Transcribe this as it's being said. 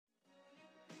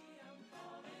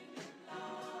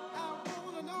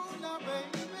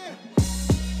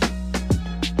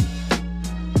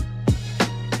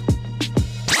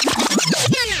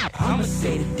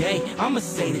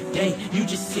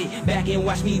just sit back and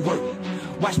watch me work.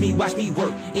 Watch me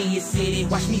work in your city.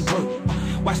 Watch me work.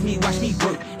 Watch me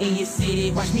work in your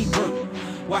city. Watch me work.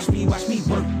 Watch me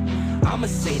work. I'ma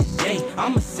say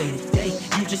today.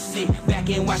 You just sit back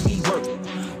and watch me work.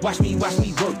 Watch me work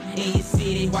in your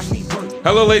city. Watch me work.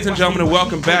 Hello, ladies and gentlemen, and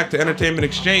welcome back to Entertainment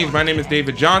Exchange. My name is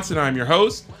David Johnson. I'm your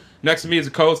host. Next to me is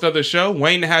the co-host of the show,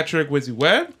 Wayne the Hat Trick Wizzy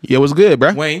Webb. Yeah, what's good,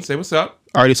 bro? Wayne, say what's up.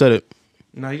 I already said it.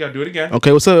 Now you gotta do it again.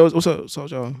 Okay, what's up? What's up,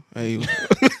 y'all? Hey.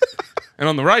 And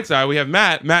on the right side, we have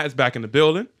Matt. Matt is back in the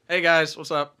building. Hey guys,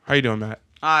 what's up? How you doing, Matt?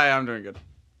 Hi, I'm doing good.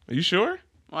 Are you sure?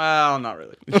 Well, not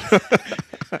really.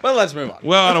 But let's move on.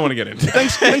 Well, I don't want to get into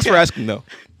it. Thanks for asking, though.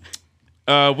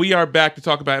 We are back to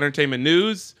talk about entertainment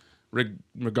news,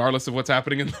 regardless of what's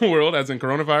happening in the world, as in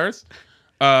coronavirus.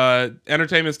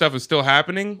 Entertainment stuff is still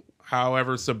happening,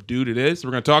 however subdued it is.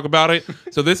 We're going to talk about it.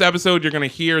 So this episode you're going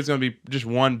to hear is going to be just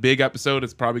one big episode.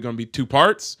 It's probably going to be 2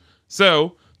 parts.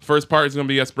 So first part is going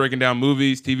to be us breaking down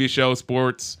movies, TV shows,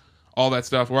 sports, all that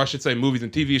stuff. Or I should say movies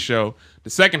and TV show. The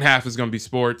second half is going to be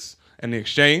sports and the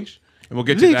exchange. And we'll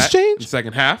get to that in the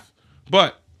second half.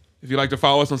 But if you'd like to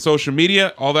follow us on social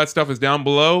media, all that stuff is down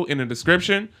below in the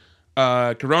description.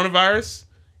 Coronavirus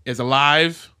is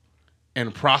alive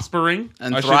and prospering.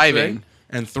 And thriving.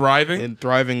 And thriving. And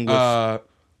thriving with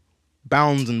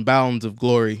bounds and bounds of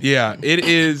glory. Yeah, it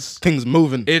is. Things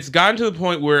moving. It's gotten to the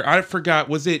point where I forgot,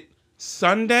 was it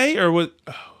Sunday or was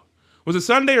it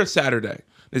Sunday or Saturday?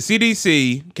 The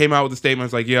CDC came out with a statement.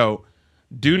 It's like, yo,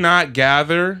 do not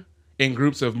gather in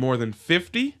groups of more than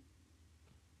 50.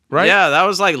 Right? Yeah, that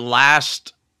was like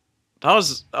last. That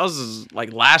was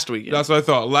like last weekend. That's what I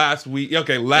thought. Last week.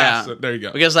 Okay, there you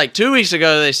go. Because like 2 weeks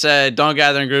ago they said don't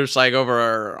gather in groups like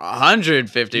over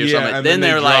 150 or something. And then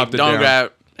they were like don't down.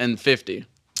 gather in 50.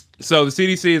 So the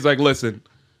CDC is like, listen,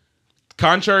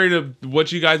 contrary to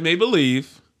what you guys may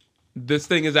believe, this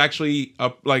thing is actually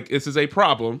this is a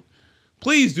problem.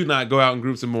 Please do not go out in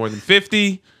groups of more than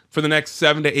 50 for the next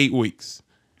 7 to 8 weeks.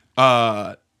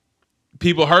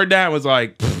 People heard that and was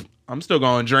like, I'm still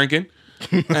going drinking.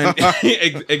 And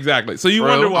exactly. So you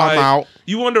wonder why. I'm out.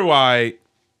 You wonder why.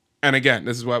 And again,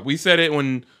 this is what we said it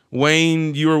when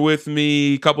Wayne, you were with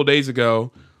me a couple days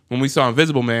ago when we saw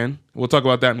Invisible Man. We'll talk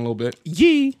about that in a little bit.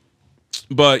 Yee.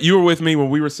 But you were with me when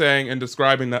we were saying and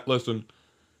describing that. Listen,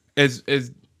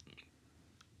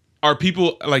 are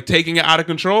people like taking it out of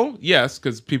control? Yes,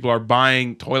 because people are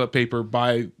buying toilet paper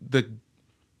by the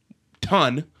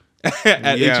ton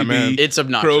at H-E-B, man. It's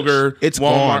obnoxious. Kroger, It's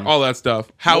Walmart, gone. all that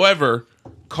stuff. However,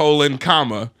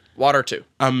 comma, Water too.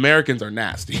 Americans are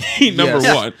nasty. Number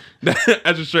one.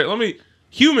 That's just straight.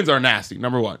 Humans are nasty,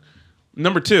 number one.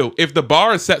 Number two, if the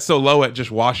bar is set so low at just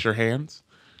wash your hands,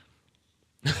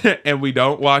 and we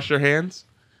don't wash our hands,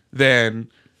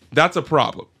 then that's a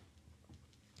problem.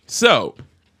 So,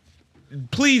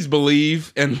 please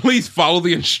believe and please follow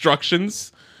the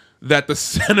instructions that the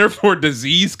Center for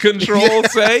Disease Control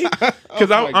say,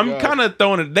 because I'm kind of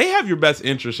throwing it. They have your best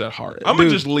interest at heart. I'm gonna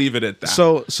just leave it at that.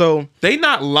 So they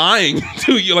not lying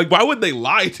to you. Like, why would they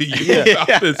lie to you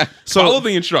about this? Follow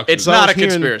the instructions. It's not a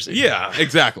conspiracy. Yeah,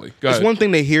 exactly. Go it's ahead. one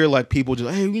thing they hear like people just,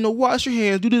 hey, wash your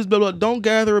hands, do this, blah, blah, don't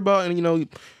gather about, and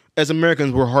as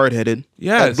Americans, we're hard-headed.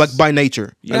 Yes. Like by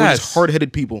nature. Like, we're Yes. just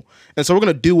hard-headed people. And so we're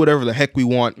going to do whatever the heck we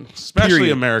want. Especially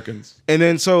period. Americans. And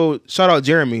then so, shout out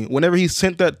Jeremy. Whenever he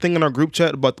sent that thing in our group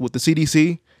chat with the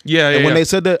CDC, and when they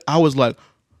said that, I was like,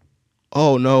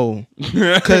 oh no.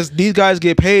 Because these guys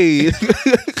get paid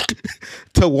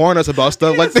to warn us about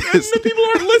stuff like this. And the people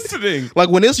aren't listening. Like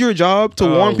when it's your job to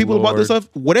warn people about this Lord.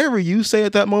 stuff, whatever you say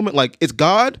at that moment, like it's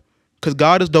God, because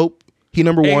God is dope. He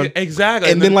number one.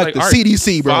 Exactly. And then like the all right,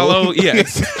 CDC, bro. Follow,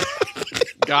 yes.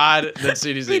 God, then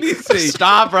CDC. CDC.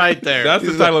 Stop right there. That's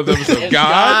the title of the episode. It's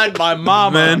God, my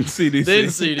mama, then CDC. then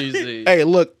CDC. Hey,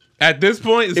 look, At this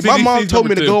point, if my CDC mom told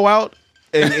me to number 2. go out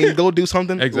and go do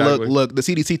something, Exactly. look, the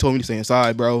CDC told me to stay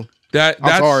inside, bro. That's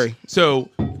sorry. So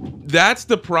that's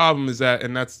the problem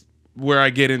and that's where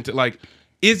I get into like,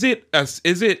 is it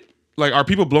like, are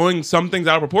people blowing some things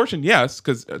out of proportion? Yes,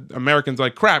 because Americans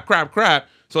like crap.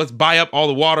 So let's buy up all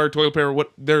the water, toilet paper. What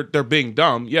they're being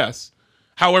dumb. Yes.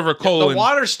 However, The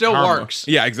water still works.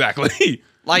 Yeah, exactly.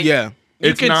 Like Yeah.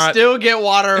 you It's can not- still get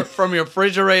water from your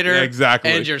refrigerator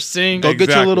Exactly. and your sink. Go get your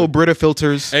Exactly. little Brita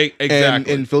filters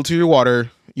Exactly. and filter your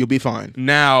water. You'll be fine.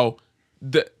 Now,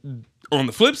 on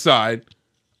the flip side,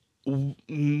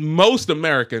 most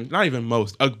Americans, not even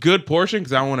most, a good portion,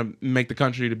 because I don't want to make the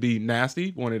country to be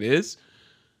nasty when it is.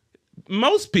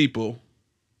 Most people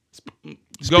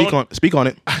Speak on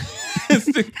it.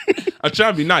 I'm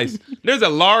trying to be nice. There's a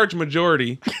large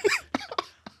majority.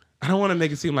 I don't want to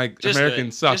make it seem like Just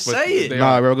Americans suck, just but say it. they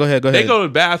Nah, are. bro, go ahead. They go to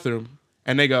the bathroom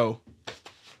and they go,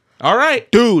 all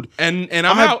right, dude, and I'm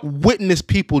out. Witnessed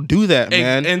people do that,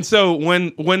 man. And so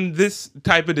when this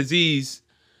type of disease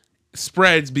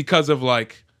spreads because of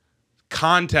like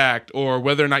contact or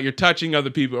whether or not you're touching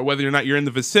other people or whether or not you're in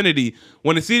the vicinity,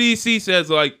 when the CDC says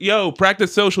like, yo,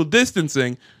 practice social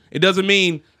distancing, it doesn't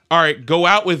mean, all right, go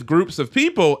out with groups of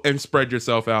people and spread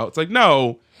yourself out. It's like,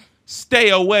 no, stay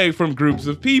away from groups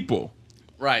of people.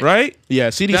 Right? Yeah,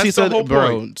 CDC said,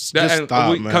 bro, just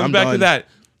stop, man. Comes back to that.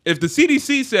 If the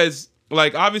CDC says,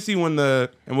 like, obviously when and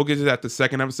we'll get to that the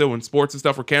second episode, when sports and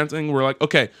stuff were canceling, we're like,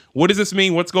 okay, what does this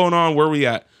mean? What's going on? Where are we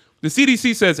at? The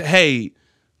CDC says, hey,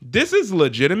 this is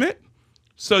legitimate,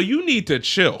 so you need to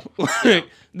chill. Then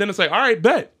it's like, all right,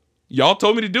 bet. Y'all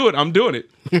told me to do it. I'm doing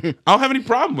it. I don't have any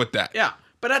problem with that. Yeah,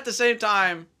 but at the same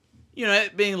time, you know,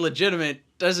 it being legitimate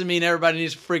doesn't mean everybody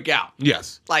needs to freak out.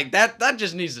 Yes. Like, that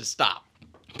just needs to stop.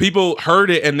 People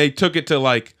heard it, and they took it to,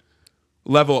 like,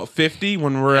 level 50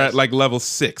 when we're at like level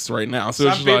 6 right now. So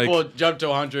some it's people like, jump to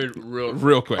 100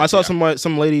 real quick. I saw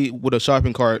some lady with a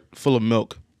shopping cart full of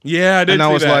milk. Yeah, I did. And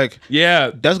I was like, yeah,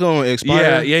 that's going to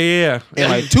expire. Yeah. In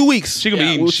like 2 weeks. She gonna be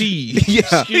eating cheese.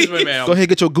 Yeah. Excuse me, ma'am. Go ahead,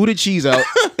 get your Gouda cheese out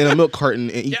in a milk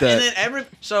carton and eat that. And then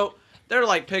so there are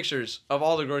like pictures of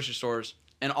all the grocery stores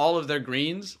and all of their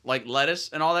greens, like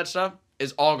lettuce and all that stuff,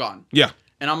 is all gone. Yeah.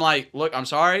 And I'm like, look, I'm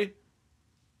sorry,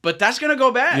 but that's gonna go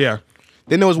bad. Yeah.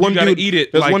 Then there was one dude. Eat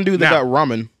it There's like one dude that got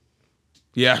ramen.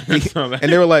 Yeah.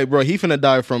 And they were like, bro, he finna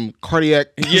die from cardiac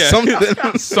something.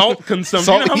 Salt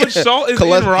consumption. You know how much salt is in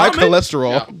ramen? High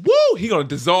cholesterol. Yeah. Woo! He gonna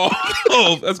dissolve.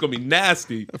 That's gonna be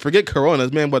nasty. Forget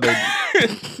Coronas, man, but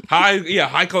high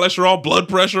cholesterol, blood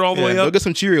pressure all the way up. Go get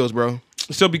some Cheerios, bro.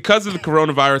 So because of the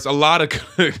coronavirus, a lot of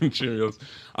Cheerios,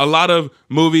 a lot of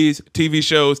movies, TV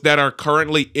shows that are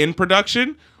currently in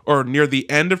production or near the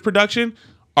end of production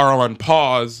are on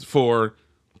pause for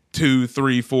 2,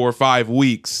 3, 4, 5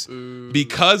 weeks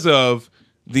because of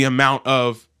the amount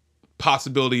of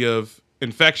possibility of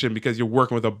infection because you're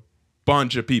working with a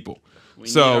bunch of people. We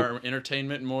need our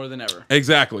entertainment more than ever.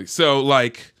 Exactly. So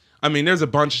like, I mean, there's a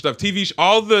bunch of stuff.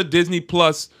 All the Disney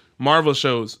Plus Marvel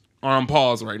shows are on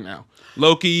pause right now.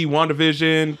 Loki,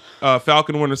 WandaVision,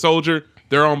 Falcon Winter Soldier,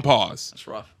 they're on pause. That's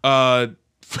rough.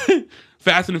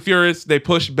 Fast and Furious, they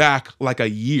pushed back like a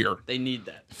year. They need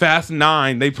that. Fast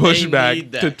 9, they pushed back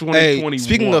to 2021. Hey,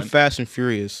 speaking of Fast and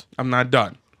Furious, I'm not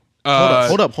done.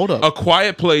 Hold up. A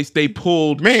Quiet Place, they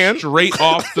pulled straight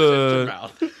off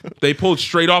the. They pulled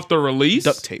straight off the release.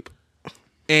 Duct tape.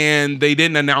 And they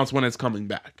didn't announce when it's coming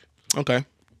back. Okay.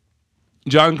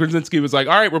 John Krasinski was like,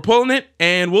 all right, we're pulling it,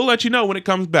 and we'll let you know when it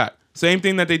comes back. Same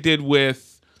thing that they did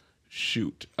with,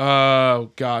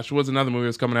 oh gosh, what was another movie that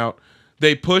was coming out?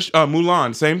 They pushed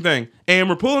Mulan, same thing. And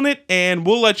we're pulling it, and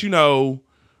we'll let you know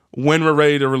when we're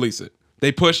ready to release it.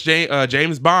 They pushed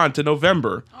James Bond to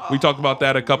November. We talked about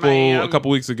that a couple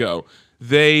weeks ago.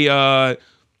 They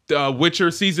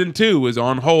Witcher season 2 is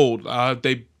on hold.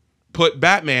 They put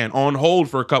Batman on hold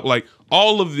for a couple, like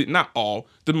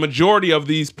the majority of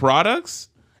these products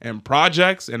and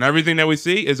projects and everything that we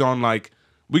see is on like,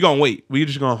 we gonna wait. We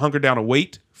just gonna hunker down and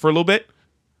wait for a little bit.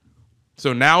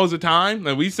 So now is the time.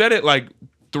 And we said it like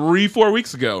 3-4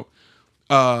 weeks ago.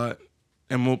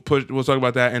 And we'll talk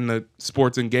about that in the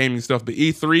sports and gaming stuff. But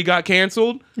E3 got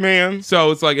canceled, man.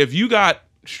 So it's like if you got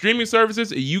streaming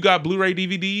services, you got Blu-ray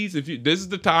DVDs. This is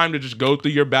the time to just go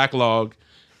through your backlog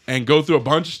and go through a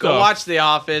bunch of stuff. Go watch The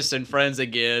Office and Friends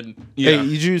again. Yeah. Hey,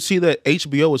 did you see that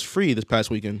HBO was free this past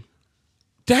weekend?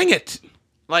 Dang it!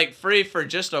 Like free for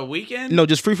just a weekend? No,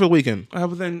 just free for the weekend.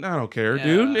 But then I don't care,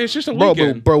 dude. It's just a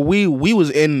weekend. Bro, we was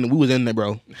in there,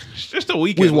 bro. It's just a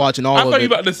weekend. We was watching all of it. I thought you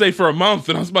were about to say for a month,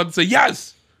 and I was about to say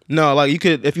yes. No, like you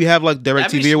could, if you have like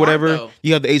DirecTV or whatever,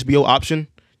 you have the HBO option.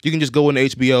 You can just go into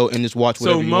HBO and just watch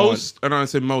whatever you want. I don't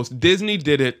say most. Disney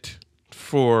did it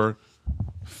for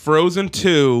Frozen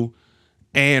 2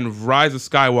 and Rise of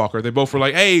Skywalker. They both were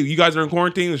like, hey, you guys are in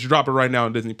quarantine. Let's drop it right now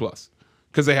on Disney Plus.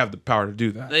 Because they have the power to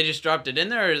do that. They just dropped it in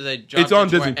there, or they dropped it's on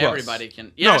it Disney where Plus. Everybody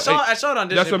can. Yeah, no, I saw it on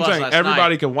Disney Plus. That's what I'm saying.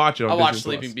 Everybody can watch it on Disney Plus. I watched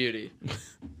Sleeping Beauty.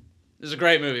 It's a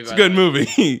great movie. It's a good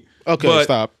movie. Okay, but,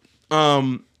 stop.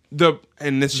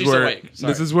 This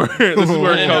is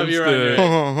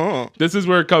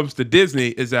where it comes to Disney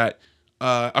is that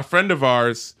a friend of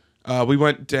ours, we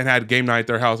went and had game night at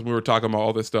their house and we were talking about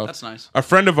all this stuff. That's nice. A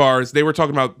friend of ours, they were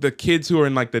talking about the kids who are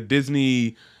in like the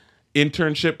Disney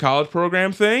internship college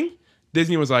program thing.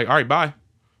 Disney was like, all right, bye.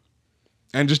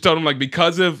 And just told them like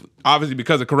because of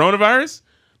coronavirus,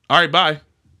 all right, bye.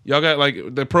 Y'all got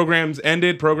like the programs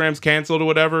ended, programs canceled or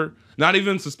whatever. Not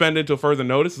even suspended till further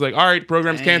notice. It's like, all right,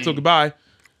 programs canceled, goodbye.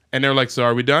 And they're like, so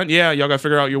are we done? Yeah, y'all got to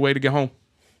figure out your way to get home.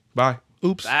 Bye.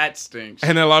 Oops. That stinks.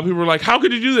 And then a lot of people were like, how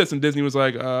could you do this? And Disney was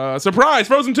like, surprise,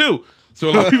 Frozen 2. So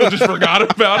a lot of people just forgot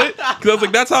about it. Because I was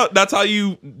like, that's how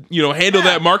you handle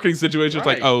that marketing situation. It's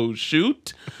like, oh,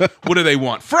 shoot. What do they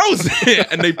want? Frozen.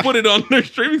 And they put it on their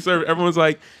streaming service. Everyone's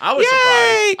like, I was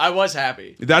surprised. I was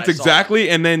happy. That's exactly.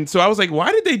 And then, so I was like,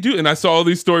 why did they do it? And I saw all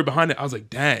these story behind it. I was like,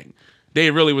 dang.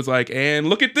 Dave really was like, and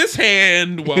look at this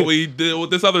hand while we deal with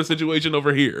this other situation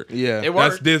over here. Yeah. It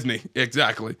worked. That's Disney.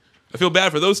 Exactly. I feel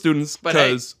bad for those students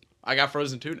because I got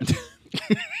Frozen 2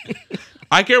 now.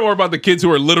 I care more about the kids who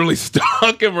are literally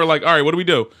stuck and we're like, all right, what do we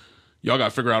do? Y'all got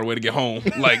to figure out a way to get home.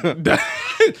 Like,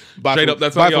 straight up,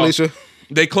 that's how y'all. Felicia.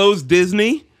 They closed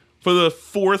Disney for the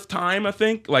 4th time, I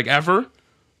think, like ever.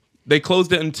 They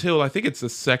closed it until, I think it's the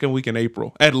 2nd week in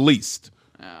April, at least.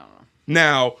 I don't know.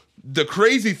 Now, the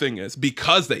crazy thing is,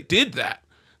 because they did that,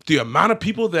 the amount of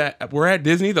people that were at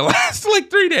Disney the last,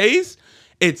 3 days,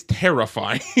 it's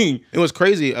terrifying. It was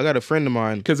crazy. I got a friend of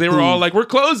mine. Because they were all like, we're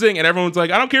closing. And everyone's like,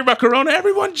 I don't care about Corona.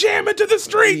 Everyone jam into the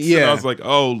streets. Yeah. And I was like,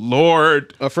 oh,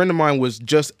 Lord. A friend of mine was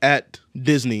just at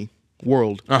Disney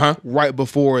World right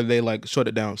before they shut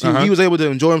it down. So he was able to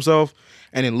enjoy himself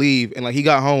and then leave. And he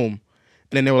got home. And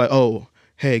then they were like, oh,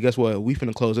 hey, guess what? We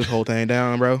finna close this whole thing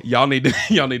down, bro. Y'all need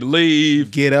to leave.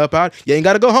 Get up out. You ain't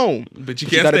got to go home. But you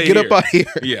can't stay get here. up out here.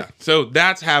 Yeah. So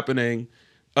that's happening.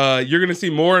 You're going to see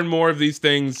more and more of these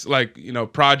things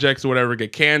projects or whatever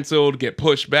get canceled, get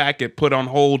pushed back, get put on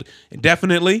hold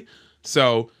indefinitely.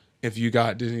 So if you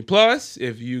got Disney Plus,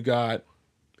 if you got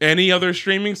any other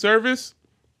streaming service,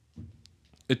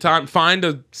 find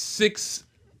a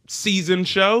 6-season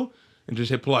show and just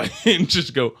hit play and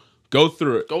just go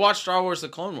through it. Go watch Star Wars: The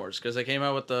Clone Wars because they came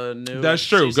out with the new. That's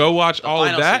true. Season. Go watch all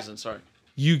of that. Season, sorry.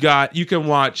 You can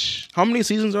watch. How many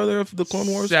seasons are there of the Clone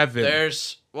Wars? 7.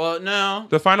 No.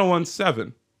 The final one's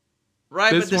 7.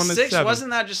 Right, This but the one is 6 7.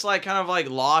 wasn't that just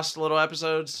lost little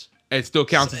episodes? It still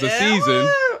counts as a Yeah, season.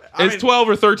 I mean, 12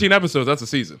 or 13 episodes. That's a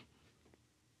season.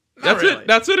 That's really. it.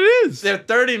 That's what it is. They're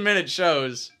 30-minute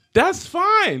shows. That's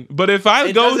fine. But if I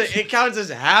It counts as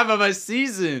half of a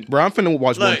season. Bro, I'm finna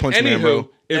watch One Punch Man, bro.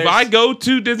 If I go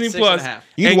to Disney Plus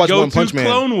You and watch go One Punch to Man.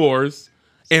 Clone Wars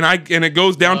and it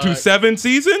goes down to 7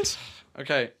 seasons,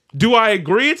 Okay. do I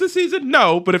agree it's a season?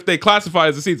 No, but if they classify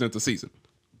as a season, it's a season.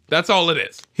 That's all it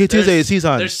is. It is a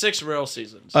season. There's 6 real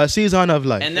seasons. A season of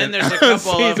life. And then there's a couple of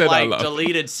Season I love.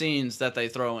 deleted scenes that they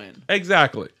throw in.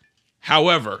 Exactly.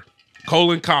 However, :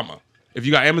 if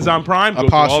you got Amazon Prime, go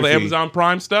through all the Apostrophe. Amazon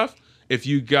Prime stuff. If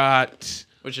you got,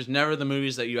 Which is never the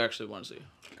movies that you actually want to see.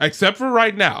 except for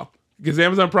right now, because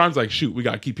Amazon Prime's like, shoot, we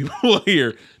got to keep people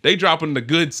here. They dropping the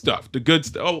good stuff.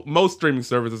 Oh, most streaming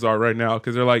services are right now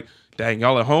because they're like, dang,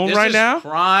 y'all at home This right is now?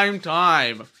 prime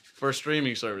time for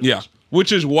streaming services. Yeah.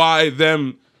 Which is why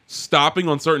them stopping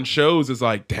on certain shows is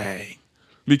like, dang.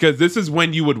 Because this is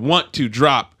when you would want to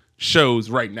drop shows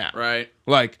right now. Right.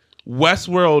 Like,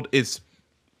 Westworld is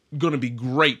going to be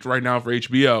great right now for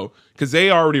HBO because they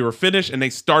already were finished and they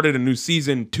started a new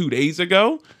season 2 days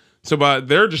ago. So but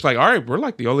they're just like, all right, we're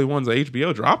like the only ones at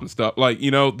HBO dropping stuff. Like,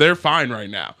 they're fine right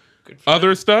now.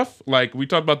 Other stuff, like we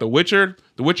talked about The Witcher.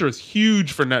 The Witcher is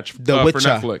huge for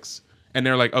Netflix. And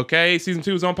they're like, okay, season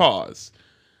 2 is on pause.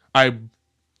 I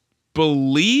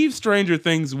believe Stranger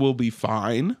Things will be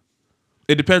fine.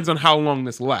 It depends on how long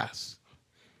this lasts.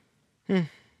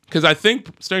 Because I think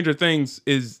Stranger Things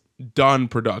is done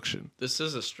production. This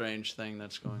is a strange thing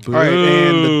that's going on. All right,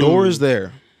 and the door is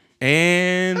there.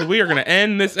 And we are going to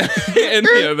end this. And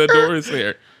yeah, the door is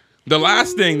there. The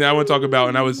last thing that I want to talk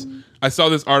about, and I saw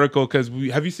this article because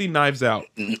have you seen Knives Out?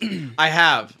 I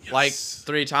have,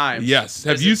 3 times. Yes.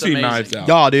 Have you seen Knives Out?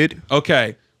 Y'all did.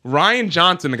 Okay. Rian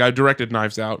Johnson, the guy who directed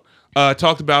Knives Out,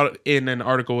 talked about it in an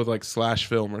article with Slash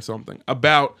Film or something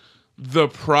about the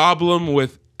problem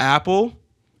with Apple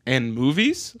and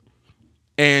movies.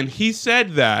 And he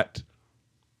said that,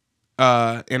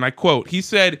 and I quote, he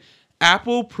said,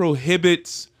 Apple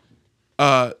prohibits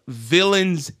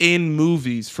villains in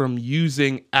movies from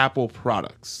using Apple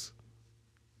products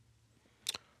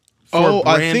for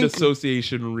brand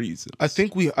association reasons. I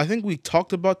think we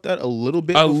talked about that a little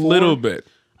bit. A little bit.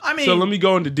 I mean, so let me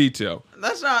go into detail.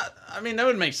 That's not. I mean, that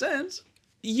would make sense.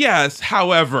 Yes,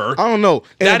 however, I don't know.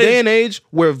 In a day and age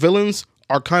where villains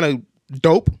are kind of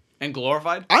dope and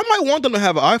glorified, I might want them to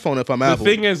have an iPhone if I'm Apple.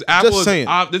 The thing is, Apple Just saying.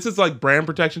 This is like brand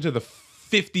protection to the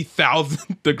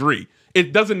 50,000th degree.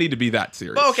 It doesn't need to be that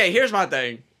serious. But okay, here's my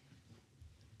thing.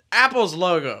 Apple's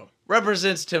logo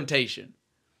represents temptation.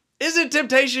 Isn't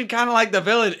temptation kind of like the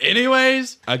villain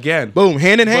anyways? Again. Boom,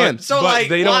 hand in hand. So but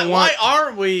they don't why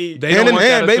aren't we? They don't want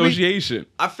that association.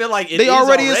 I feel like They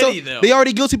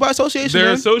already guilty by association. Their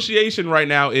man. association right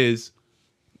now is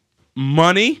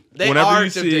money. They whenever are you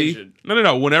temptation. see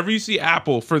no. Whenever you see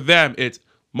Apple, for them, it's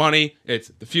money, it's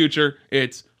the future,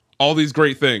 it's all these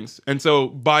great things. And so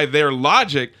by their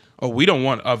logic, we don't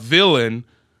want a villain,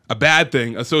 a bad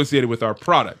thing associated with our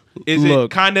product. Is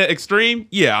it kind of extreme?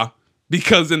 Yeah,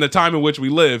 because in the time in which we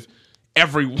live,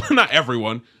 not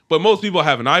everyone, but most people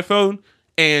have an iPhone,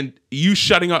 and you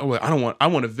shutting up. Well, I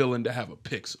want a villain to have a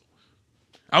Pixel.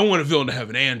 I want a villain to have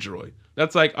an Android.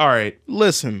 That's like, all right.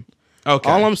 Listen. Okay.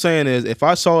 All I'm saying is, if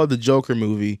I saw the Joker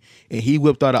movie and he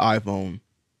whipped out an iPhone,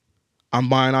 I'm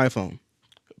buying an iPhone.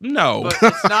 No, but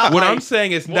it's not what I'm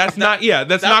saying is that's not not going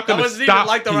to stop. That wasn't even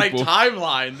like the right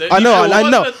timeline.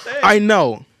 I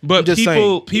know. But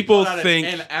people think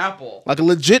an Apple, like a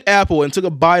legit Apple, and took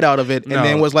a bite out of it, and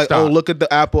then was like, "Oh, look at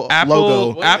the Apple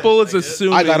logo." Apple is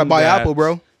assuming I gotta buy Apple,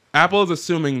 bro. Apple is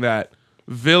assuming that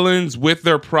villains with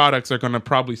their products are going to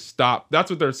probably stop. That's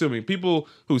what they're assuming. People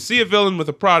who see a villain with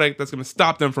a product, that's going to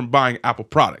stop them from buying Apple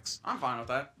products. I'm fine with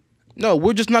that. No,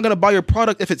 we're just not going to buy your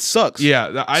product if it sucks.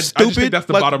 Yeah, I just think that's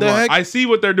the bottom line. I see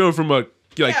what they're doing from a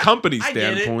company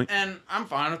standpoint. And I'm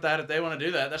fine with that. If they want to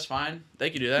do that, that's fine. They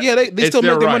can do that. Yeah, they still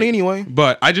make their money anyway.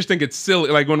 But I just think it's silly.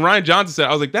 Like when Rian Johnson said,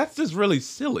 I was like, that's just really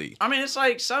silly. I mean, it's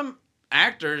like some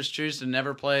actors choose to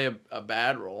never play a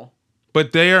bad role.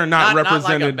 But they are not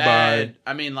represented by.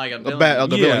 I mean, like a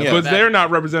villain. Yeah, but they're not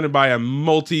represented by a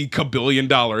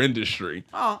multi-billion-dollar industry.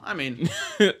 Oh, I mean,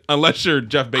 unless you're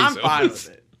Jeff Bezos. I'm fine with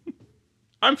it.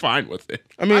 I'm fine with it.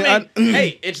 I mean,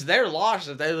 hey, it's their loss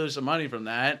if they lose some money from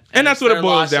that, and that's what it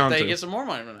boils down to. They get some more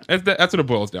money from that. That's what it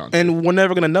boils down to. And we're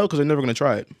never gonna know because they're never gonna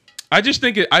try it. I just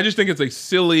think it's a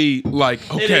silly, like,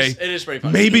 okay, it is pretty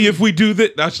funny. Maybe if we do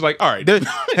that, that's like, all right.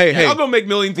 hey, I'll go make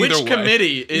millions either way. Which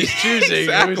committee is choosing?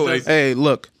 Exactly. Hey,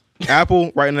 look,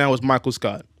 Apple right now is Michael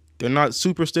Scott. They're not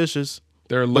superstitious.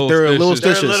 They're a little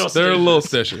stitious. They're a little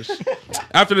stitious.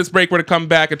 After this break, we're going to come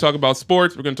back and talk about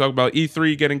sports. We're going to talk about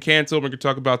E3 getting canceled. We're going to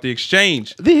talk about the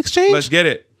exchange. The exchange? Let's get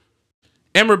it.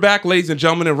 And we're back, ladies and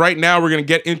gentlemen. And right now, we're going to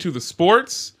get into the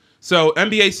sports. So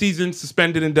NBA season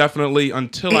suspended indefinitely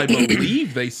until I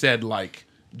believe they said like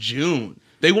June.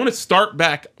 They want to start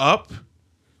back up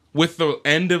with the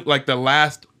end of like the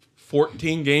last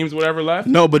 14 games, whatever left.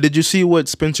 No, but did you see what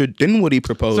Spencer Dinwiddie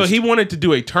proposed? So he wanted to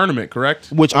do a tournament,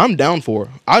 correct? Which I'm down for.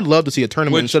 I'd love to see a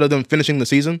tournament instead of them finishing the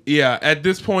season. Yeah, at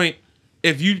this point,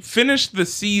 if you finished the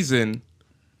season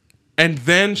and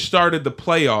then started the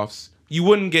playoffs, you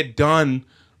wouldn't get done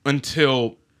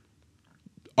until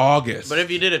August. But if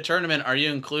you did a tournament, are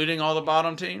you including all the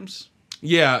bottom teams?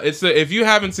 Yeah, if you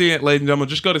haven't seen it, ladies and gentlemen,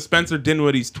 just go to Spencer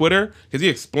Dinwiddie's Twitter because he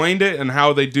explained it and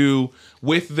how they do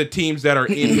with the teams that are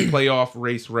in the playoff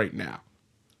race right now.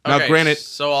 Now, granted,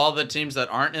 so all the teams that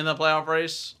aren't in the playoff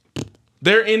race,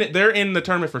 they're in the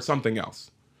tournament for something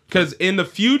else. Because in the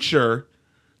future,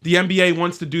 the NBA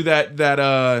wants to do that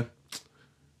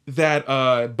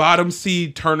bottom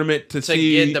seed tournament to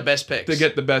get the best picks. To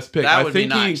get the best pick. That would be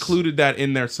nice. He included that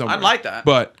in there somewhere. I'd like that.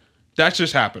 But that's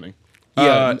just happening.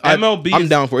 Yeah, MLB. I'm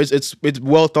down for it. It's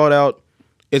well thought out.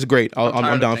 It's great.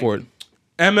 I'm down for it.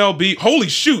 MLB. Holy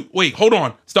shoot! Wait, hold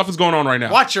on. Stuff is going on right now.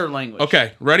 Watch your language.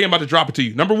 Okay, ready? I'm about to drop it to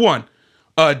you. Number one,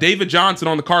 David Johnson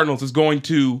on the Cardinals is going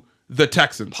to the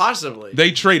Texans. Possibly.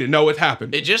 They traded. No, it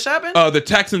happened. It just happened? The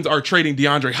Texans are trading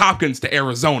DeAndre Hopkins to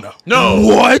Arizona. No.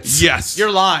 What? Yes. You're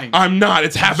lying. I'm not.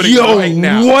 It's happening right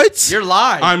now. What? You're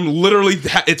lying. I'm literally.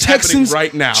 It's Texans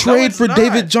happening right now. Trade for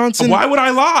David Johnson. Why would I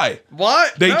lie?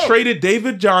 What? They traded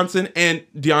David Johnson and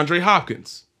DeAndre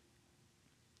Hopkins.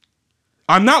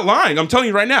 I'm not lying. I'm telling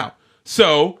you right now.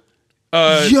 So,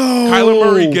 Kyler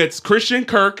Murray gets Christian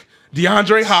Kirk,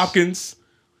 DeAndre Hopkins,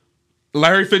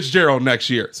 Larry Fitzgerald next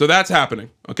year. So that's happening,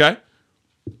 okay?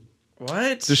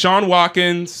 What? Deshaun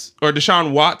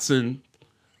Watson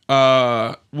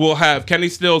will have Kenny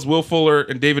Stills, Will Fuller,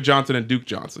 and David Johnson and Duke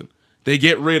Johnson. They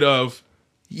get rid of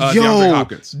DeAndre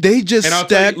Hopkins. They just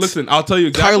stacked I'll tell you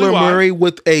exactly Kyler why. Murray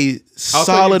with a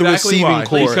solid receiving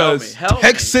core. Because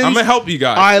Texans, I'm going to help you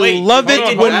guys. I love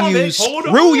it when you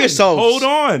screw yourselves. Hold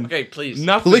on. Okay, please.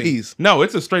 Nothing. Please. No,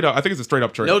 it's a straight up. I think it's a straight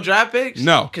up trade. No draft picks?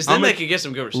 No. Because then they could get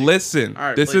some good receivers. Listen,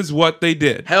 this is what they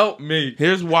did. Help me.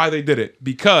 Here's why they did it.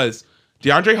 Because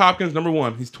DeAndre Hopkins, number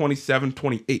one, he's 27,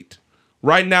 28.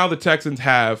 Right now, the Texans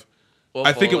have,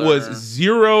 I think it was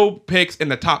 0 picks in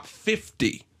the top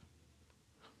 50.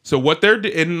 So what they're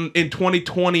in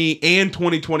 2020 and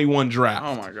 2021 draft.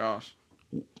 Oh my gosh.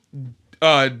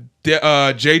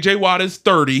 JJ Watt is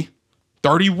 30,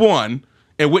 31,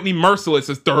 and Whitney Merciless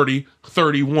is 30,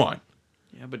 31.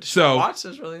 Yeah, but Deshaun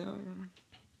Watson's really young.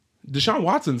 Deshaun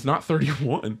Watson's not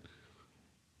 31.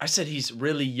 I said he's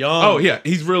really young. Oh yeah,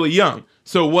 he's really young.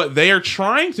 So what they are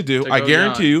trying to do, I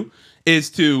guarantee you, is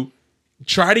to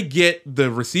try to get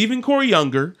the receiving core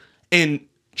younger and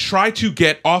try to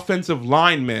get offensive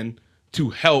linemen to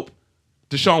help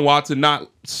Deshaun Watson not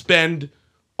spend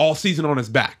all season on his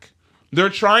back. They're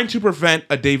trying to prevent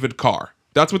a David Carr.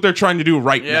 That's what they're trying to do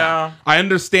right now. I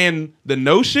understand the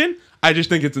notion. I just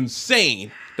think it's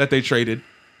insane that they traded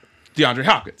DeAndre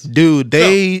Hopkins. Dude,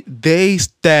 they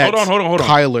stacked hold on.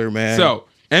 Kyler, man. So,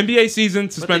 NBA season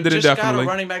suspended indefinitely. But they just got a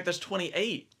running back that's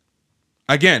 28.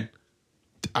 Again,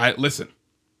 I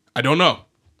don't know.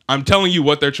 I'm telling you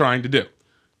what they're trying to do.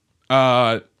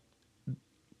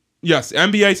 Yes,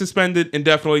 NBA suspended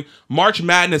indefinitely. March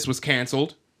Madness was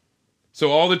canceled. So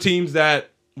all the teams that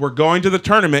were going to the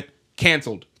tournament,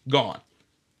 canceled, gone.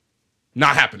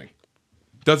 Not happening.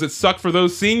 Does it suck for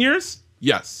those seniors?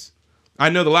 Yes. I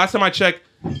know the last time I checked,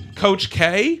 Coach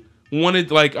K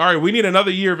wanted, all right, we need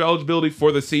another year of eligibility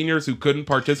for the seniors who couldn't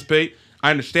participate.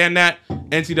 I understand that.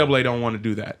 NCAA don't want to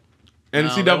do that.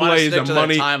 NCAA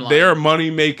is they're a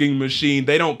money-making machine.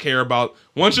 They don't care about,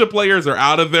 once the players are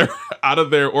out of their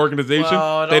organization, they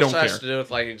don't care. It also has to do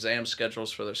with exam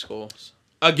schedules for their schools.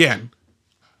 Again,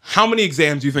 how many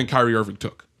exams do you think Kyrie Irving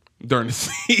took during the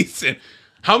season?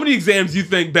 How many exams do you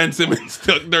think Ben Simmons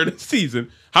took during the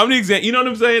season? How many exams? You know what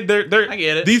I'm saying? I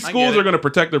get it. These schools are going to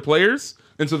protect their players,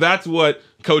 and so that's what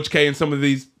Coach K and some of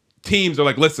these teams are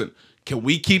like. Listen, can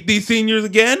we keep these seniors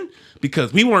again?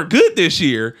 Because we weren't good this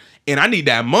year, and I need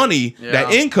that money,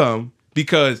 that income,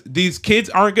 because these kids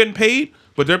aren't getting paid,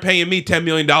 but they're paying me $10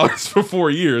 million for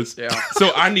 4 years. Yeah.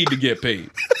 So I need to get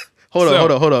paid.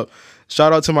 Hold up.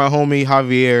 Shout out to my homie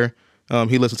Javier.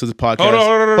 He listens to this podcast.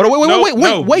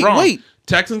 Hold on. Wait.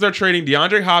 Texans are trading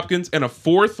DeAndre Hopkins and a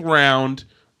 4th round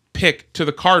pick to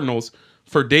the Cardinals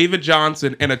for David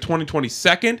Johnson and a 2020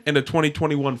 second and a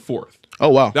 2021 4th. Oh,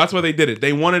 wow. That's why they did it.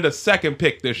 They wanted a second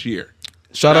pick this year.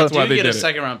 That's why they get a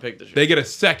second round pick this year. They get a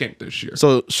second this year.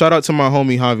 So shout out to my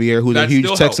homie Javier, who's a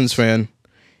huge Texans fan.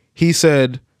 He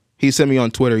sent me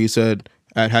on Twitter. He said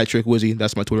 @HattrickWizzy.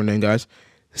 That's my Twitter name, guys.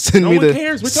 Send me the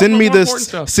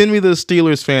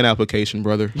Steelers fan application,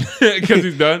 brother. Because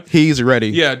he's done. He's ready.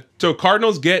 Yeah. So the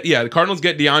Cardinals get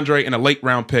DeAndre and a late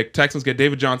round pick. Texans get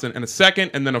David Johnson and a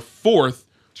second and then a 4th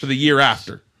for the year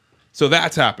after. So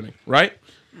that's happening, right?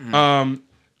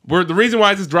 The reason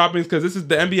why this is dropping is because this is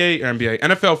the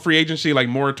NFL free agency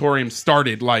moratorium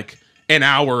started an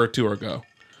hour or two ago.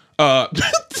 I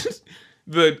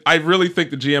really think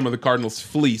the GM of the Cardinals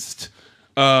fleeced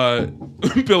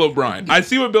Bill O'Brien. I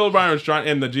see what Bill O'Brien was trying,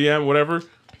 and the GM,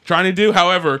 trying to do.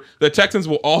 However, the Texans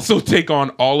will also take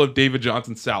on all of David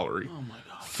Johnson's salary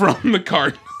from the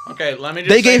Cardinals. Okay, let me just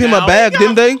They gave him a bag,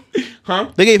 didn't they?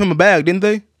 Huh? They gave him a bag, didn't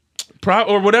they?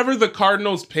 Or whatever the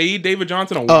Cardinals paid David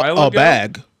Johnson a while ago. A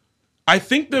bag. I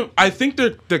think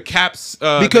the caps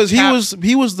because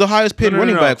he was the highest paid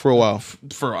running back for a while,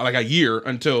 for a year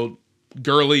until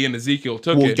Gurley and Ezekiel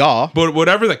took it. Yeah. But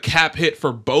whatever the cap hit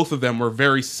for both of them were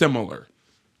very similar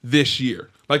this year.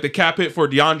 The cap hit for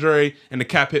DeAndre and the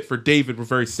cap hit for David were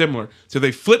very similar. So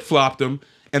they flip-flopped him,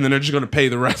 and then they're just going to pay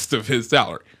the rest of his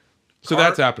salary. So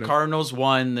that's happening. Cardinals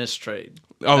won this trade.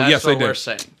 Oh, yes, they did. We're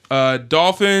saying.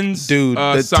 Dolphins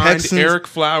signed Texans, Eric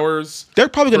Flowers. They're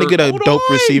probably going to get a dope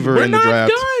receiver in the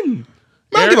draft. Done.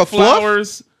 Eric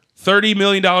Flowers, $30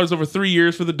 million over 3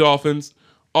 years for the Dolphins.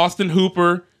 Austin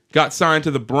Hooper got signed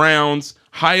to the Browns.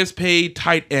 Highest paid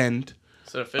tight end.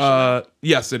 Is it official?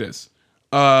 Yes, it is.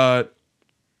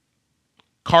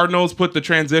 Cardinals put the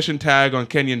transition tag on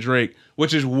Kenyon Drake,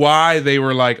 which is why they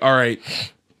were all right,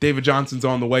 David Johnson's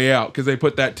on the way out, because they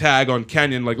put that tag on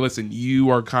Kenyon, listen, you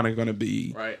are kind of going to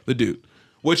be the dude.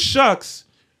 Which sucks,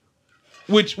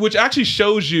 which actually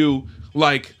shows you,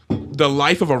 the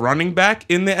life of a running back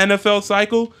in the NFL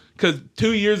cycle, because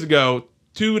 2 years ago,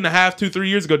 3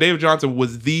 years ago, David Johnson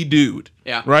was the dude.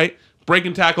 Yeah. Right?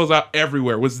 Breaking tackles out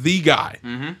everywhere, was the guy.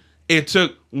 Mm-hmm. It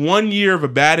took 1 year of a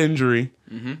bad injury,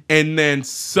 and then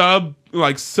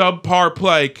subpar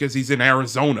play, because he's in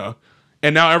Arizona.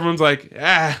 And now everyone's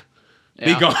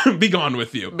be gone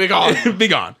with you. Be gone. Be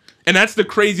gone. And that's the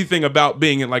crazy thing about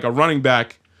being a running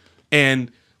back.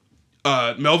 And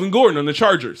Melvin Gordon on the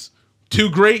Chargers.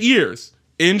 2 great years.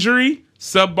 Injury,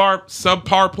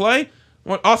 subpar play.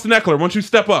 Austin Eckler, once you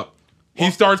step up,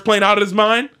 he starts playing out of his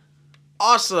mind.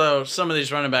 Also, some of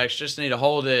these running backs just need to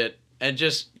hold it and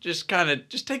just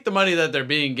take the money that they're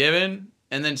being given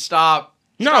and then stop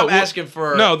asking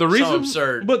for the reason so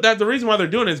absurd. But the reason why they're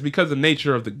doing it is because of the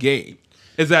nature of the game.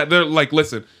 Is that they're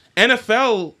listen,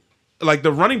 NFL,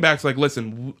 the running backs,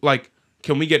 listen,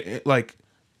 can we get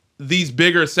these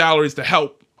bigger salaries to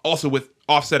help also with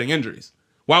offsetting injuries?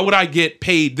 Why would I get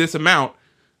paid this amount,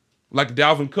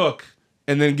 Dalvin Cook,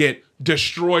 and then get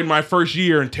destroyed my first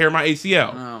year and tear my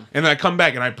ACL. Oh. And then I come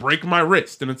back and I break my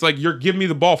wrist. And it's like, you're giving me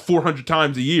the ball 400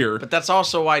 times a year. But that's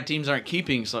also why teams aren't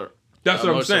keeping that's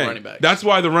what I'm saying. running backs. That's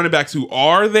why the running backs who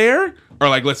are there are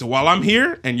like, listen, while I'm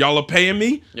here and y'all are paying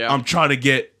me, Yeah. I'm trying to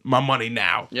get my money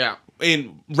now. Yeah.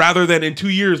 And rather than in 2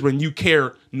 years when you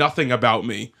care nothing about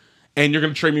me and you're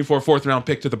going to trade me for a 4th round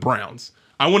pick to the Browns,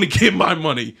 I want to get my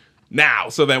money now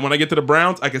so that when I get to the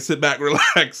Browns, I can sit back,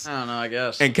 relax, I don't know, I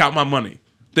guess. and count my money.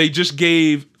 They just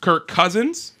gave Kirk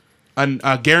Cousins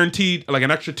a guaranteed, like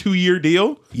an extra 2-year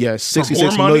deal. Yes, for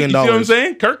 $66 more million. You see what I'm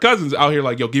saying? Kirk Cousins out here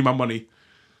like, yo, give me my money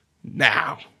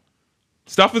now.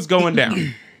 Stuff is going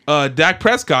down. Dak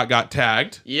Prescott got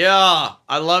tagged Yeah,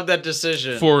 I love that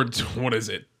decision. for, what is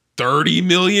it, 30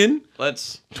 million?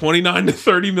 Let's. 29 to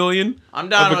 30 million. I'm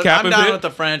down. of a cap hit. With the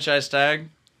franchise tag.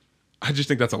 I just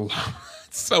think that's a lot.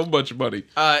 So much money.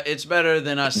 It's better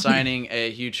than us signing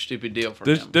a huge stupid deal for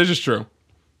him. This is true.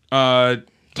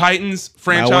 Titans I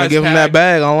franchise want to give him that tag.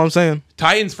 bag. All I'm saying.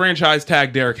 Titans franchise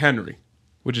tag Derrick Henry,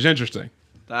 which is interesting.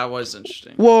 That was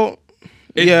interesting. Well,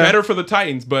 It's yeah. better for the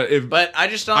Titans, but But I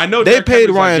just don't. I know They Derrick paid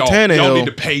Henry's Ryan like, y'all Tannehill. need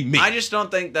to pay me. I just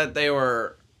don't think that they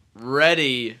were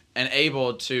ready and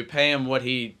able to pay him what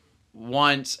he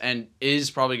wants and is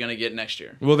probably going to get next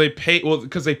year.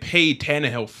 Because they paid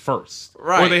Tannehill first,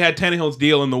 Right. Or they had Tannehill's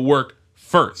deal in the work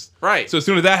first, Right. So as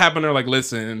soon as that happened, they're like,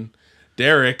 "Listen,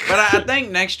 Derrick." But I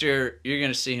think next year you're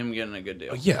going to see him getting a good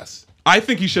deal. Yes. I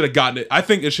think he should have gotten it. I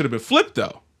think it should have been flipped,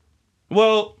 though.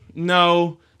 Well,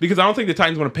 no, because I don't think the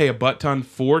Titans want to pay a butt ton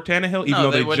for Tannehill, even No,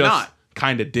 though they they would just not.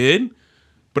 kind of did.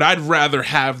 But I'd rather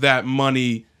have that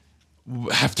money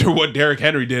after what Derrick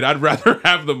Henry did. I'd rather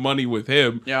have the money with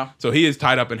him. Yeah. So he is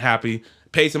tied up and happy.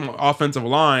 Pay some offensive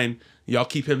line. Y'all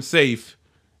keep him safe,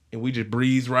 and we just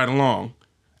breeze right along.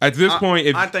 At this point,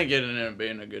 if I think it ended up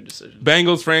being a good decision.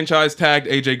 Bengals franchise tagged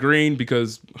AJ Green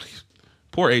because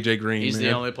poor AJ Green. He's man.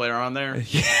 the only player on there.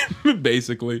 Yeah,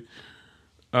 basically.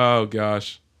 Oh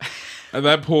gosh, and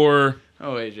that poor.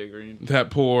 Oh, AJ Green.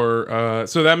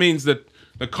 So that means that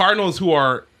the Cardinals, who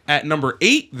are at number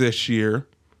 8 this year,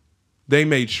 they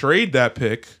may trade that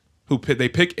pick. They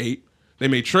pick 8. They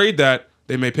may trade that.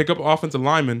 They may pick up offensive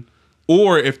linemen,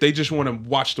 or if they just want to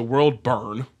watch the world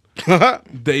burn,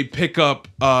 they pick up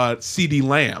CeeDee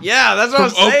Lamb. Yeah, that's what I'm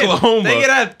From saying. Oklahoma. They could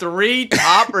have 3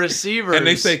 top receivers. And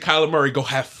they say, Kyler Murray, go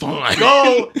have fun.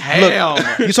 go ham.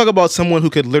 You talk about someone who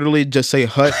could literally just say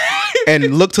 "hut"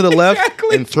 and look to the left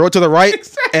Exactly. and throw it to the right,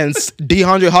 and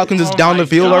DeAndre Hopkins is Oh down my the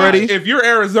field God. already. If you're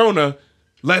Arizona,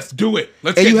 let's do it.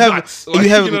 Let's And get you have- nuts. and you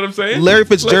have know what I'm saying? Larry Let's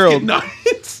get Fitzgerald.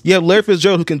 nuts. You have Larry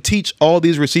Fitzgerald who can teach all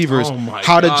these receivers Oh my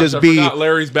how to gosh, just I be forgot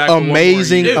Larry's back for one more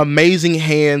amazing, year. amazing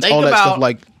hands, Think all that about stuff.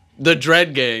 Like, The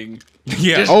Dread Gang.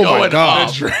 Yeah. Just oh my going god,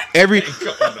 off. every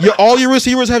all your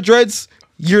receivers have dreads.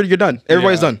 You're done.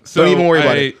 Everybody's Yeah. done. So Don't even worry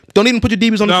about it. Don't even put your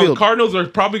DBs on the Now, field. Cardinals are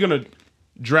probably going to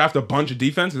draft a bunch of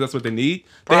defense because that's what they need.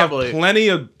 They Probably. have plenty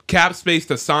of cap space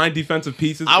to sign defensive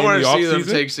pieces I in want the to see them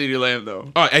offseason. take CeeDee Lamb,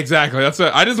 though. Oh, exactly.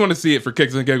 I just want to see it for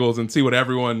kicks and giggles and see what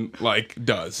everyone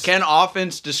does. Can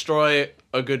offense destroy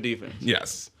a good defense?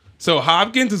 Yes. So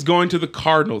Hopkins is going to the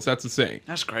Cardinals. That's the saying.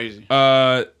 That's crazy.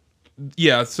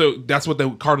 Yeah, so that's what the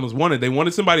Cardinals wanted. They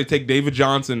wanted somebody to take David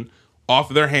Johnson off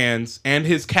of their hands and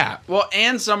his cap. Well,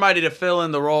 and somebody to fill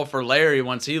in the role for Larry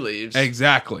once he leaves.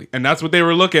 Exactly. And that's what they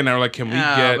were looking at. They were like, can we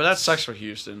get... But that sucks for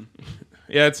Houston.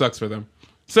 Yeah, it sucks for them.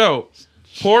 So,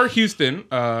 poor Houston.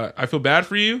 I feel bad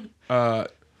for you.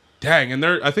 Dang, and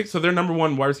I think their number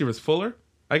 1 wide receiver is Fuller,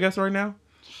 I guess, right now.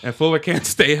 And Fuller can't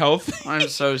stay healthy. I'm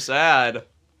so sad.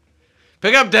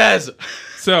 Pick up Dez.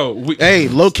 So, Hey,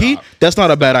 low key, that's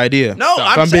not a bad idea. No, If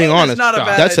I'm I'm saying being honest, that's not a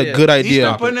bad that's idea. a good He's idea.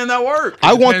 been putting in that work.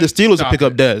 I want the Depends- Steelers to stop pick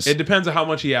up it. Dez. It depends on how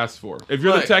much he asks for. If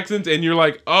you're Right. the Texans and you're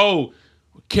like, oh,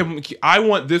 I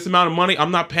want this amount of money, I'm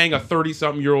not paying a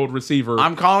 30-something-year-old receiver.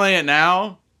 I'm calling it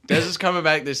now. Dez is coming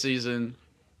back this season,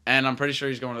 and I'm pretty sure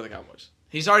he's going to the Cowboys.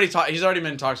 He's already been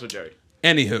in talks with Jerry.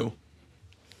 Anywho,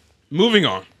 moving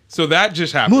on. So that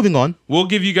just happened. Moving on. We'll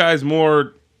give you guys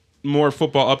more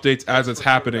football updates as it's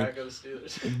happening. Quarterback of the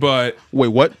Steelers. But Wait,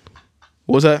 what?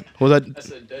 What was that? What was I that?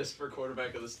 said Dez for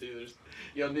quarterback of the Steelers.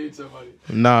 Y'all need somebody.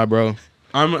 Nah, bro.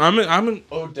 I'm Dez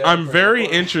for very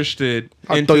quarterback. interested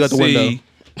I'll in throw you to out the see window.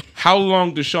 how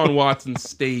long Deshaun Watson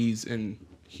stays in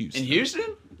Houston. In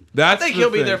Houston? That's I think the he'll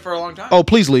be thing. there for a long time. Oh,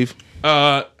 please leave.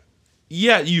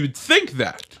 Yeah, you'd think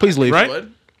that. Please leave. Right?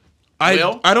 Would. I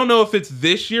Will? don't know if it's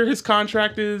this year his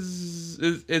contract is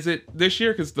it this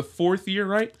year because the 4th year,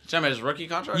 right? Talking about his rookie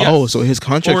contract? Yeah. Oh, so his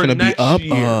contract's Or gonna be next up.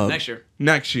 year. Next year.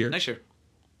 Next year. Next year.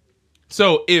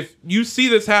 So if you see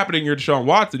this happening, you're Deshaun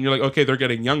Watson, you're like, okay, they're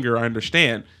getting younger, I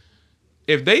understand.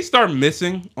 if they start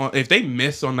missing, if they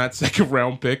miss on that second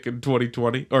round pick in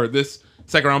 2020 or this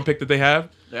second round pick that they have,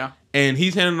 and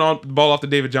he's handing the ball off to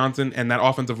David Johnson, and that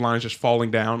offensive line is just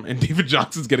falling down, and David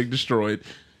Johnson's getting destroyed.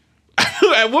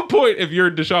 At what point, if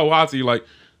you're Deshaun Watson, you're like,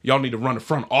 y'all need to run the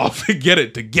front off and get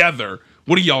it together.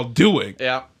 What are y'all doing?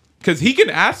 Yeah, because he can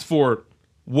ask for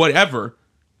whatever.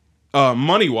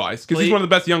 Money wise, because he's one of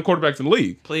the best young quarterbacks in the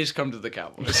league. Please come to the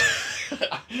Cowboys.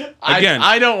 Again,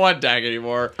 I don't want Dak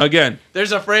anymore. Again,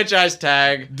 there's a franchise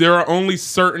tag. There are only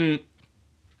certain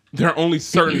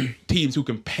teams who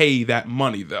can pay that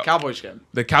money, though. Cowboys can.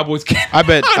 The Cowboys can. I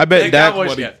bet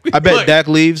Dak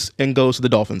leaves and goes to the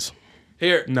Dolphins.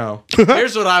 Here's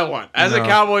what I want. As a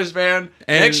Cowboys fan,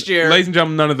 and next year, ladies and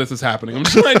gentlemen, none of this is happening. I'm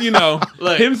just letting you know.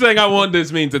 Look, him saying I want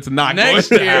this means it's not next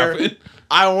going to year. happen.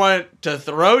 I want to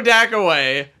throw Dak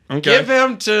away, give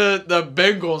him to the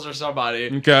Bengals or somebody.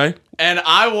 Okay. And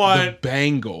I want the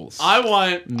Bengals.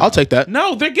 I'll take that.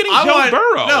 No, they're getting Joe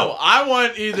Burrow. No, I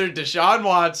want either Deshaun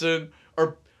Watson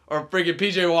or freaking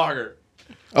PJ Walker.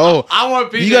 Oh, I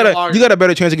want PJ Walker. You got a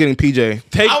better chance of getting PJ.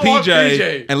 Take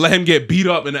PJ and let him get beat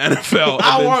up in the NFL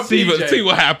and then see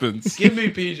what happens. Give me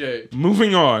PJ.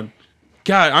 Moving on.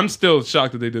 God, I'm still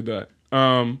shocked that they did that.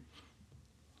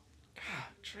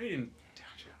 Trading.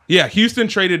 Yeah, Houston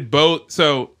traded Bo.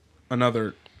 So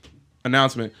another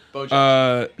announcement. Bo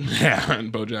Jackson.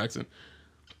 And Bo Jackson.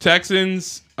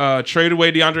 Texans traded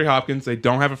away DeAndre Hopkins. They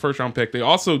don't have a first round pick. They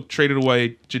also traded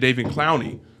away Jadeveon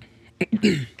Clowney.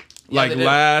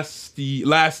 Last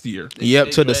year.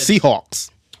 Yep, to the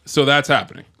Seahawks. So that's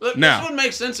happening. Look, now, this would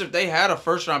make sense if they had a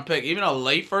first round pick, even a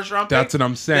late first round pick. That's what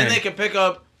I'm saying. Then they could pick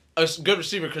up a good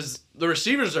receiver because the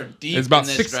receivers are deep. There's about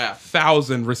in this draft.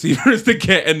 6,000 receivers to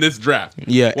get in this draft.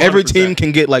 Yeah, 100%. Every team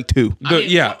can get like 2.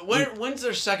 When's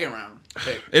their second round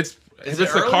pick? If it's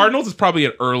the Cardinals, it's probably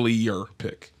an earlier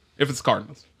pick. If it's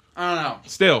Cardinals, I don't know.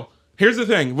 Still, here's the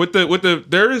thing with the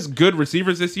there is good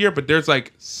receivers this year, but there's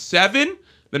like 7.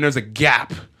 Then there's a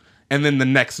gap, and then the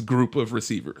next group of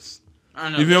receivers. I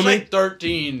don't know. There's like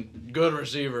 13 good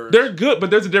receivers. They're good, but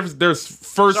there's a difference. There's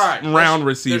first round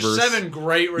receivers. There's 7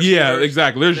 great receivers. Yeah,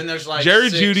 exactly. There's like Jerry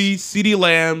 6. Jeudy, CeeDee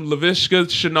Lamb, Laviska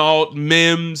Shenault,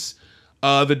 Mims,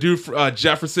 the dude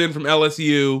Jefferson from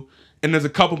LSU, and there's a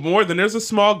couple more. Then there's a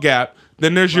small gap.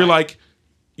 Then there's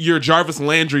your Jarvis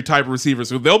Landry type of receivers.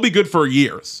 So they'll be good for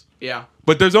years. Yeah.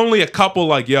 But there's only a couple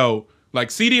like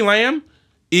CeeDee Lamb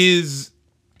is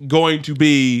going to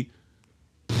be.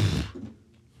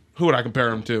 Who would I compare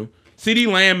him to? CeeDee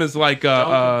Lamb is like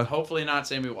hopefully not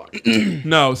Sammy Watkins.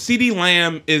 No, CeeDee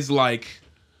Lamb is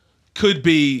could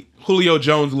be Julio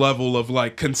Jones level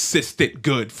of consistent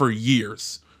good for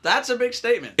years. That's a big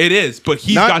statement. It is, but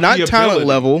he's got the ability. Talent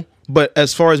level, but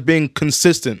as far as being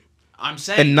consistent. I'm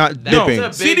saying and not dipping.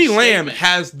 CeeDee Lamb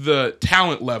has the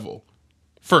talent level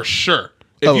for sure.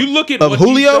 If you look at what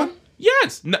Julio,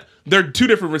 yes, they're 2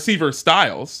 different receiver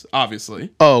styles, obviously.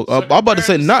 I'm about to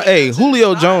say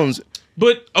Julio Jones.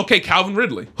 But okay, Calvin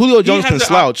Ridley. Julio Jones can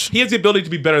slouch. He has the ability to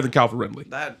be better than Calvin Ridley.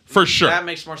 For sure. That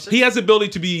makes more sense. He has the ability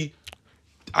to be.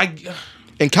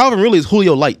 And Calvin Ridley is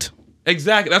Julio light.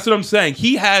 Exactly. That's what I'm saying.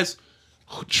 He has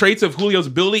traits of Julio's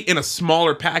ability in a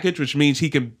smaller package, which means he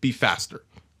can be faster.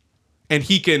 And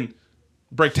he can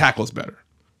break tackles better.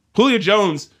 Julio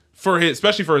Jones,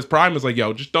 especially for his prime, is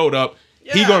just throw it up.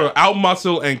 Yeah. He's going to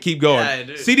out-muscle and keep going.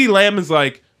 Yeah, CeeDee Lamb is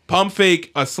pump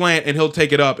fake, a slant, and he'll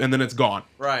take it up, and then it's gone.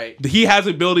 Right. He has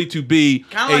the ability to be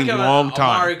long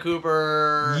time. Amari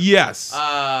Cooper. Yes.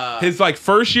 His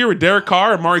first year with Derek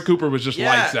Carr, Amari Cooper was just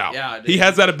lights out. Yeah, he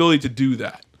has that ability to do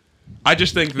that. I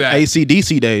just think that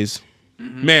AC/DC days.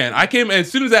 Man, I came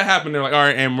as soon as that happened. They're like, all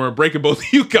right, and we're breaking both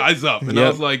of you guys up, and I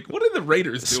was like, what are the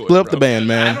Raiders doing? Split up the band,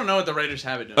 man. I don't know what the Raiders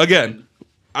have it doing. Again,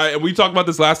 we talked about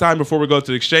this last time before we go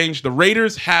to the exchange. The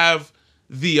Raiders have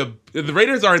the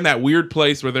Raiders are in that weird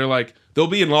place where they're they'll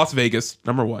be in Las Vegas,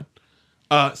 number 1.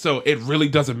 So it really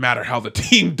doesn't matter how the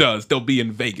team does. They'll be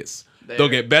in Vegas. They'll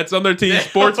get bets on their team.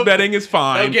 Sports betting is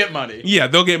fine. They'll get money. Yeah,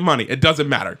 they'll get money. It doesn't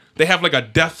matter. They have a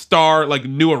Death Star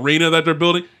new arena that they're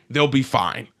building. They'll be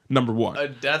fine. Number 1. A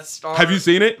Death Star? Have you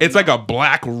seen it? It's like a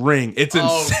black ring. It's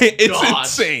insane. It's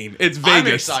insane. It's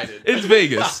Vegas. I'm excited. It's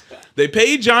Vegas. They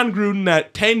paid John Gruden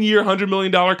that 10-year, $100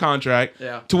 million contract.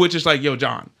 Yeah. To which it's yo,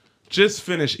 John, just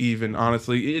finish even.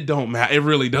 Honestly, it don't matter. It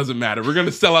really doesn't matter. We're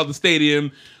gonna sell out the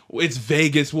stadium. It's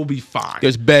Vegas. We'll be fine.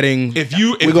 There's betting.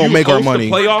 We're gonna make our money.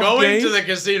 We're going to the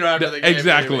casino after the game.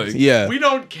 Exactly. Anyways. Yeah. We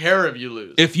don't care if you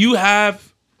lose. If you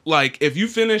have if you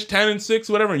finish 10-6,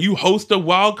 whatever, and you host a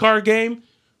wild card game,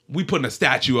 we putting a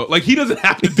statue up. He doesn't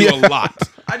have to do a lot.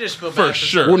 I just feel bad for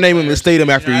sure. We're naming the stadium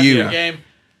after you. Game.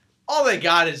 all they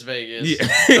got is Vegas. Yeah,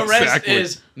 the rest exactly.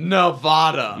 is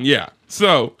Nevada. Yeah.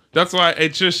 So that's why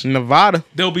it's just Nevada.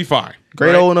 they'll be fine.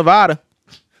 Great right? old Nevada.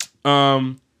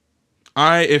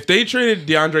 If they traded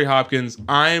DeAndre Hopkins,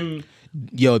 I'm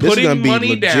Yo, this is putting gonna be money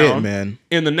legit, down. man.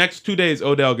 In the next 2 days,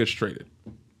 Odell gets traded.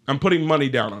 I'm putting money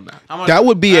down on that. That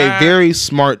would be a very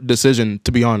smart decision,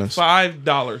 to be honest.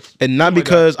 $5. And not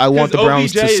because I want the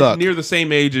Browns to OBJ suck. is near the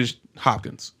same age as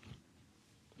Hopkins.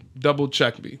 Double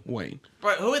check me, Wayne.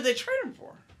 But who would they trade him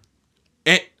for?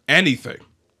 Anything.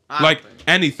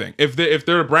 Anything. If they're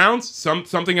the Browns,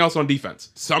 something else on defense.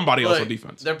 Somebody else on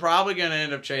defense. They're probably gonna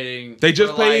end up trading. They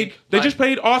just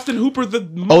paid Austin Hooper the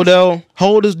most. Odell, how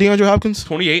old is DeAndre Hopkins?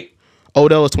 28.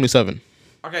 Odell is 27.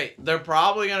 Okay, they're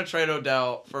probably gonna trade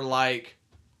Odell for like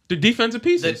The defensive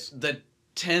pieces. the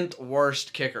 10th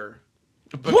worst kicker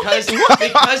because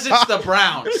it's the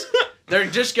Browns. They're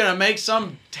just gonna make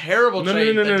some terrible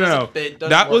trade. No.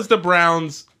 That was the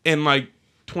Browns in like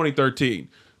 2013.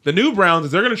 The new Browns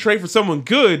is they're going to trade for someone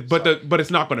good, but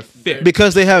it's not going to fit.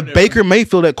 Because they have Baker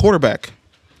Mayfield at quarterback.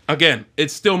 Again,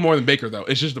 it's still more than Baker though.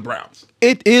 It's just the Browns.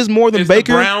 It is more than It's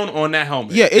Baker. the brown on that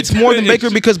helmet. Yeah, it's more than Baker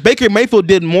because Baker Mayfield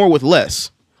did more with less.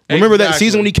 Remember that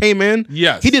season when he came in?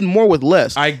 Yes. He did more with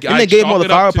less. I and they gave him all the chalk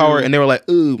it up firepower, to- and they were like,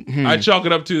 ooh. I chalk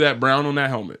it up to that brown on that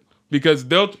helmet because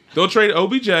they'll trade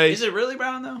OBJ. Is it really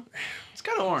brown though? It's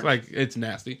kind of orange. Like it's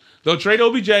nasty. They'll trade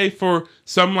OBJ for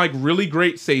some like really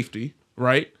great safety,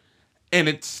 right? And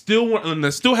it still and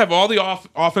they still have all the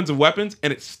offensive weapons,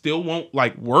 and it still won't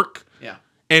like work. Yeah.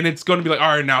 And it's going to be like,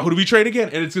 all right, now who do we trade again?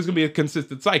 And it's just going to be a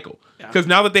consistent cycle Yeah. because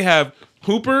now that they have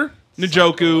Hooper,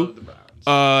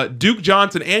 Njoku, Duke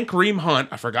Johnson, and Kareem Hunt.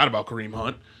 I forgot about Kareem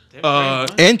Hunt.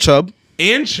 And Chubb.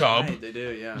 And Chubb. Right, they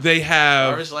do, yeah. They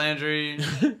have Jarvis Landry.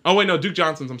 Oh wait, no, Duke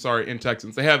Johnson's. I'm sorry, in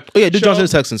Texans. They have Duke Chubb Johnson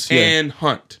is Texans. Yeah. and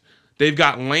Hunt. They've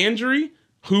got Landry,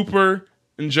 Hooper,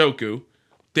 and Njoku.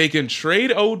 They can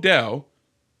trade Odell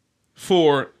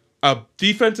for a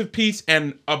defensive piece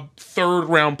and a third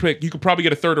round pick. You could probably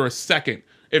get a third or a second.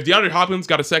 If DeAndre Hopkins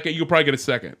got a second, you could probably get a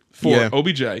second for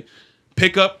OBJ.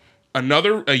 Pick up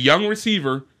a young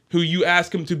receiver who you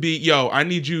ask him to be, I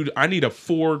need a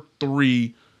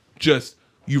 4-3, just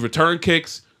you return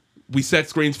kicks, we set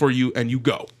screens for you, and you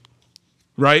go.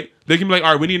 Right? They can be like,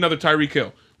 all right, we need another Tyreek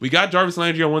Hill. We got Jarvis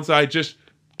Landry on one side, just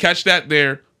catch that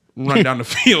there, run down the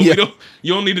field. Yeah.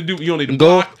 You don't need to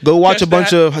Go block, watch catch a bunch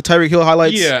that. of Tyreek Hill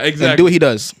highlights. Yeah, exactly. And do what he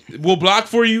does. We'll block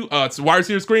for you. It's a wide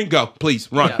receiver screen. Go, please,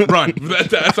 run.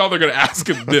 That's all they're going to ask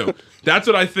him to do. That's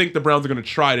what I think the Browns are going to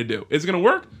try to do. Is it going to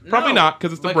work? Probably not,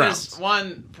 because it's the Browns.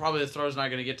 One, probably the throw's not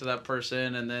going to get to that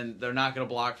person, and then they're not going to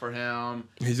block for him.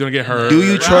 He's going to get hurt. Do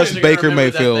you The Browns trust are gonna Baker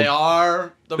remember that Mayfield? They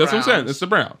are the That's Browns. what I'm saying. It's the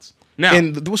Browns. Now,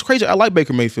 And what's crazy, I like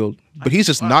Baker Mayfield, but he's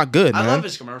just not good, man. I love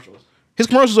his commercials. His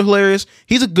commercials are hilarious.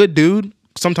 He's a good dude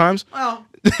sometimes. Well,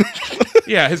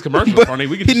 yeah, his commercials are funny.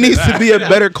 We can He just say needs that. to be a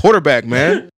better quarterback,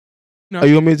 man. No. Oh,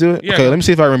 you want me to do it? Yeah. Okay, let me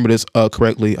see if I remember this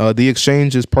correctly. The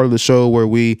Exchange is part of the show where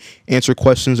we answer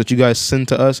questions that you guys send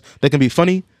to us. They can be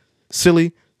funny,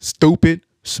 silly, stupid,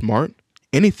 smart,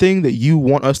 anything that you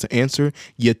want us to answer.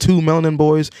 You two melanin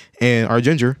boys and our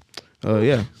ginger.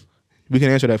 Yeah, we can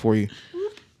answer that for you.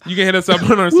 You can hit us up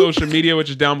on our social media, which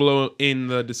is down below in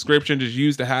the description. Just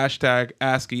use the hashtag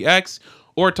AskEX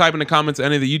or type in the comments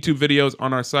any of the YouTube videos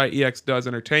on our site, EX Does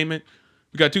Entertainment.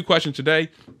 We got 2 questions today.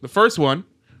 The first one,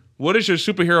 what is your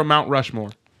superhero Mount Rushmore?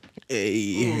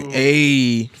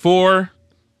 4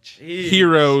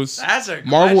 heroes. that's a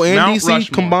Marvel question. and Mount DC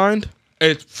Rushmore. combined?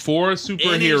 It's 4 Any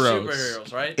superheroes.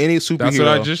 superheroes, right? Any superhero. That's what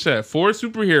I just said. 4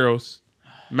 superheroes.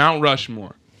 Mount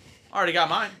Rushmore. Already got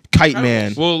mine. Kite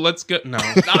Man. Well, let's get no. No,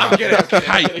 I'm kidding. I'm kidding.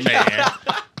 Hype man.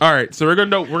 All right, so we're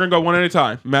gonna go one at a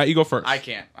time. Matt, you go first. I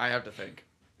can't. I have to think.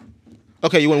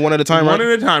 Okay, you want one at a time, One right?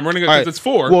 at a time. We're gonna go All because it's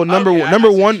 4. Well, number Okay, I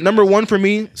number see what you number mean. one for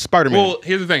me, Spider-Man. Well,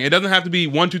 here's the thing. It doesn't have to be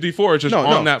 1, 2, 3, 4. It's just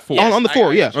on that 4. On the Yes, 4,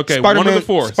 I yeah. got you. Okay, one of the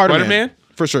 4. Spider-Man?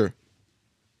 for sure.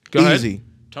 Go ahead. Easy.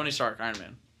 Tony Stark, Iron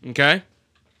Man. Okay.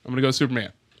 I'm gonna go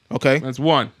Superman. Okay. That's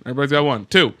 1. Everybody's got 1.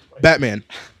 2. Batman.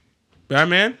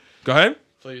 Batman. Go ahead.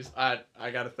 Please, I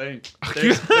gotta think.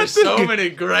 There's so many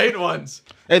great ones.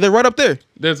 Hey, they're right up there.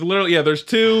 There's literally there's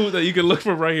 2 that you can look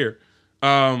for right here.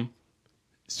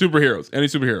 Superheroes. Any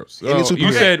superheroes. Any You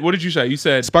superhero. said what did you say? You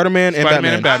said Spider-Man and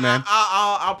Spider-Man and Batman. Batman.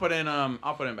 I'll put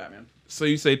in Batman. So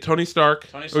you say Tony Stark,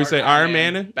 Tony or you Stark, say Iron Iron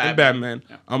Man, Man and Batman. Batman.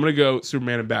 Yeah. I'm gonna go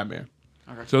Superman and Batman.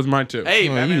 Okay. So those are mine too. Hey,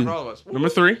 Oh, Batman you- for all of us. Number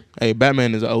 3. Hey,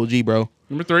 Batman is an OG, bro.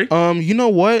 Number 3. You know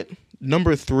what?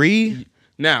 Number 3.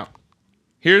 Now,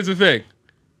 here's the thing.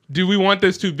 Do we want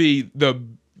this to be the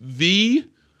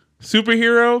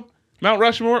superhero Mount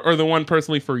Rushmore or the one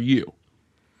personally for you?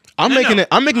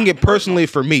 I'm making it personally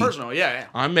for me. Personal, yeah.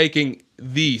 I'm making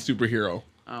the superhero.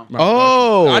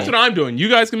 Oh. That's what I'm doing. You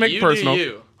guys can make it personal. Do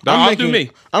you. I'll do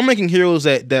me. I'm making heroes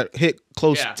that hit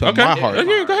close to my heart.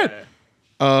 Yeah, go ahead.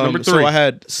 Number 3. So I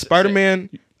had Spider-Man.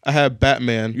 I had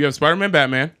Batman. You have Spider-Man,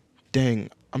 Batman. Dang.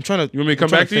 I'm trying to. You want me to come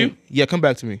back to you? Yeah, come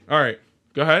back to me. All right.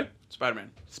 Go ahead.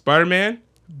 Spider-Man, Batman,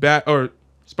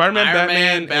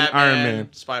 and Iron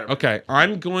Man. Spider-Man. Okay,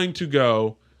 I'm going to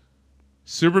go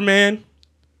Superman,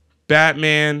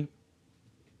 Batman.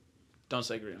 Don't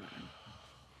say Green Lantern.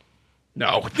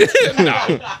 No.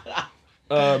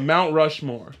 No. Mount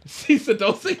Rushmore. He said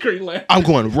don't say Green Lantern. I'm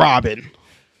going Robin.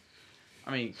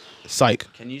 I mean,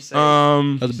 Psych. can you say?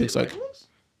 That's a big psych.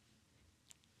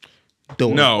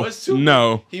 Door. No.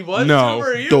 He was no.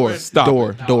 superhuman. Door. Stop.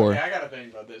 Door. It. Door. Okay, I gotta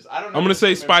think about this. I don't know. I'm gonna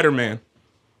say Spider-Man.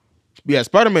 Yeah,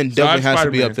 Spider-Man definitely has to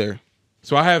be Spider-Man. up there.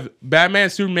 So I have Batman,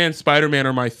 Superman, Spider-Man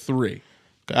are my 3.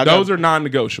 Those are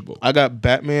non-negotiable. I got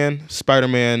Batman,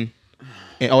 Spider-Man,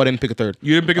 and I didn't pick a third.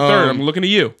 You didn't pick a third. I'm looking at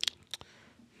you.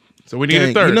 So we need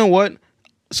a third. You know what?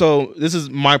 So this is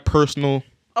my personal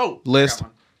list.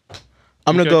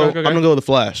 I'm gonna go. I'm gonna go with the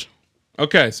Flash.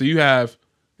 Okay, so you have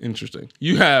interesting.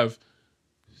 You have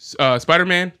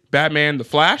Spider-Man, Batman, the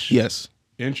Flash. Yes.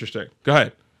 Interesting. Go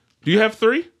ahead. Do you have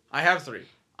 3? I have 3.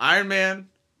 Iron Man,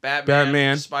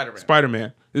 Batman, Spider-Man.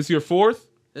 Spider-Man. This is your 4th?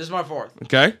 This is my 4th.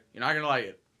 Okay. You're not gonna like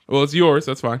it. Well, it's yours.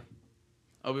 That's fine.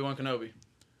 Obi-Wan Kenobi.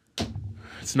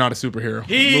 It's not a superhero.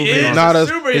 He is not a a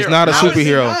superhero. It's not a How is he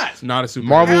superhero. not? It's not a superhero.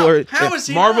 Marvel How is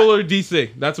he Marvel not? or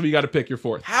DC. That's what you got to pick your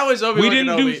 4th. How is Obi-Wan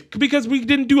Kenobi? Because we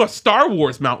didn't do a Star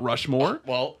Wars Mount Rushmore.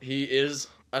 Well, he is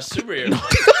a superhero.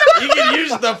 He can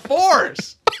use the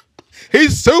Force.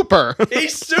 He's super.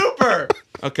 He's super.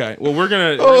 Okay. Well, we're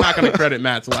not gonna credit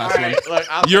Matt's last All right, one. look,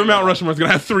 I'll Your think Mount about it. Rushmore is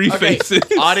gonna have 3 faces.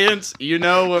 Audience, you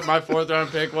know what my 4th round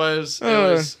pick was. It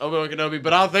was Obi-Wan Kenobi,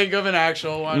 but I'll think of an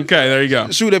actual one. Okay, there you go.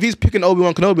 Shoot, if he's picking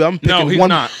Obi-Wan Kenobi, I'm picking he's one,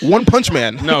 not. One Punch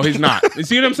Man. No, he's not. You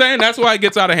see what I'm saying? That's why it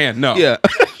gets out of hand. No. Yeah.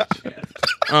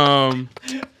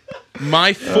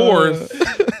 My 4th.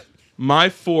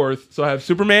 So I have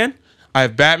Superman, I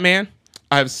have Batman,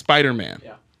 I have Spider-Man.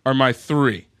 Yeah. Are my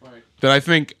 3 that I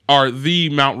think are the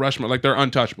Mount Rushmore. Like they're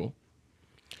untouchable.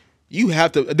 You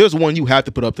have to. There's one you have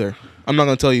to put up there. I'm not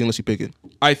gonna tell you unless you pick it.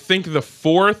 I think the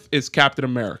 4th is Captain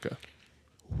America.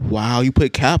 Wow, you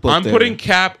put Cap up I'm there. putting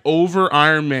Cap over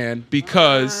Iron Man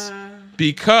because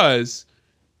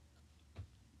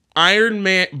Iron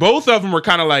Man, both of them were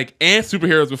kind of like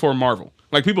superheroes before Marvel.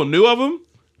 Like people knew of them,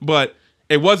 but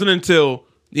it wasn't until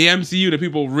the MCU that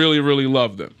people really, really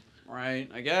loved them. Right,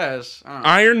 I guess. I don't know.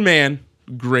 Iron Man,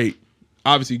 great.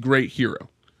 Obviously, great hero.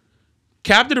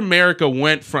 Captain America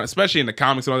went from, especially in the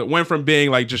comics and all that, went from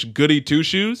being like just goody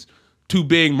two-shoes to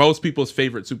being most people's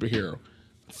favorite superhero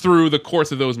through the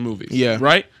course of those movies. Yeah.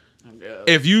 Right?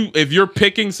 If you're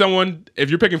picking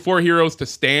 4 heroes to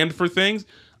stand for things,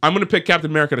 I'm going to pick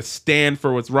Captain America to stand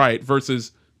for what's right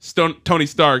versus Tony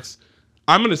Stark's.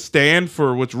 I'm going to stand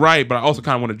for what's right, but I also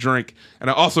kind of want to drink, and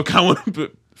I also kind of want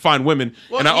to find women,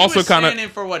 Well, and I also was kind of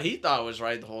standing for what he thought was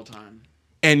right the whole time.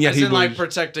 And yet As he in, like was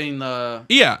protecting the.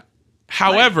 Yeah.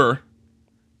 However,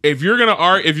 if you're gonna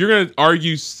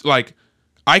argue, like,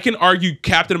 I can argue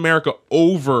Captain America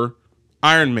over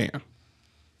Iron Man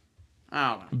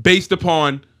I don't know. based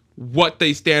upon what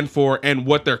they stand for and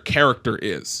what their character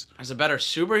is. As a better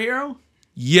superhero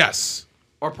Yes.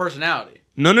 or personality.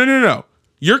 No.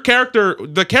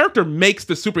 The character makes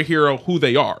the superhero who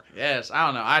they are. Yes, I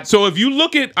don't know. So if you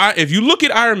look at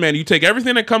Iron Man, you take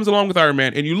everything that comes along with Iron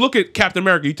Man, and you look at Captain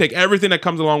America, you take everything that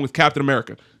comes along with Captain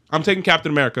America. I'm taking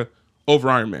Captain America over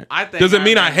Iron Man. Does it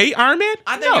mean I hate Iron Man?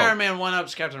 I think No. Iron Man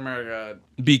one-ups Captain America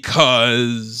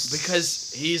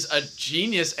because he's a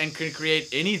genius and can create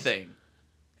anything.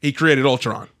 he created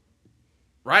Ultron.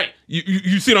 Right.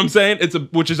 You see what I'm saying?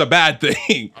 Which is a bad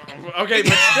thing. Okay,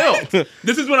 but still.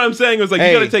 This is what I'm saying. Is like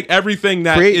Hey, you got to take everything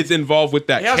that is involved with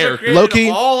that He also character. created Loki-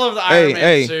 all of the Iron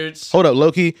Man suits. Hold up,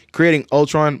 Loki creating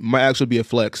Ultron might actually be a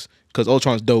flex because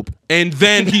Ultron's dope. And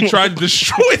then he tried to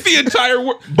destroy the entire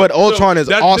world. But Ultron is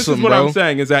awesome, This is what bro. I'm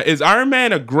saying is Iron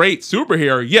Man a great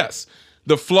superhero? Yes.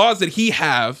 The flaws that he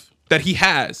has,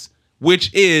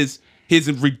 which is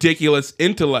his ridiculous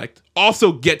intellect,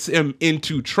 also gets him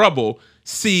into trouble.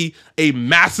 See a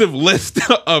massive list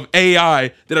of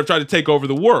AI that have tried to take over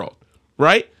the world,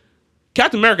 right?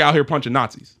 Captain America out here punching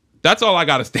Nazis. That's all I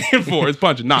got to stand for is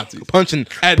punching Nazis. punching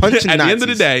At the Nazis. end of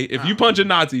the day, if you punching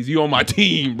Nazis, you on my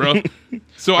team, bro.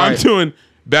 So I'm right. doing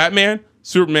Batman,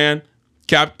 Superman,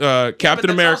 Captain But that's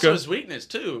America. also his weakness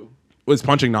too. Was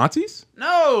punching Nazis?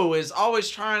 No, is always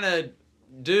trying to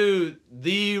do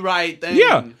the right thing.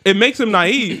 Yeah, it makes him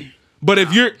naive. But if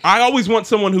I always want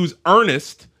someone who's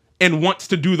earnest and wants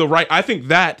to do the right. I think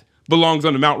that belongs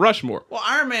on the Mount Rushmore. Well,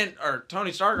 Iron Man or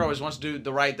Tony Stark always wants to do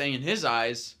the right thing in his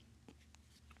eyes,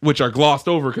 which are glossed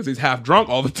over because he's half drunk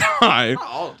all the time. Not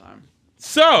all the time.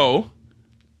 So,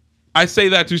 I say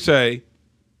that to say,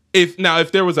 if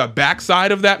there was a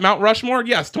backside of that Mount Rushmore,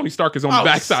 yes, Tony Stark is on the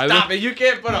backside. Stop it! You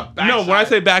can't put a backside. No, when I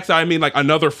say backside, I mean like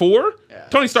another 4. Yeah,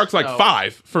 Tony Stark's like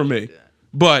 5 for me,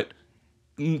 but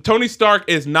Tony Stark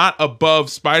is not above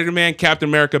Spider-Man, Captain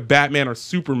America, Batman, or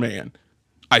Superman.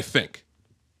 I think.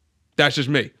 That's just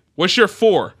me. What's your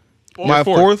 4? My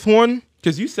fourth one?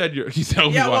 Because you said you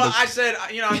said yeah. Well, I said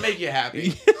I'd make you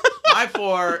happy. My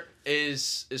 4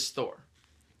 is Thor.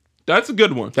 That's a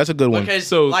good one. That's a good one. Because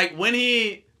so like when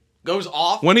he goes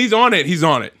off, when he's on it, he's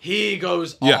on it. He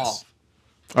goes off.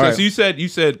 All right. So you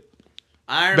said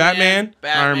Iron Batman,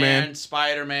 Iron Man,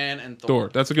 Spider-Man, and Thor.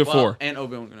 That's a good 4. And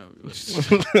Obi-Wan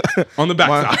Kenobi. On the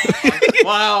backside.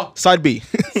 Wow. Side B.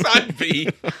 Side B.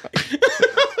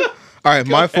 All right,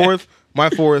 my fourth.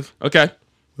 Okay.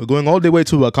 We're going all the way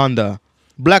to Wakanda.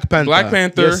 Black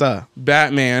Panther. Yes, sir.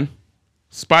 Batman,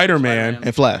 Spider-Man,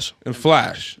 and Flash.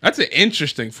 That's an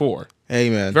interesting 4. Hey,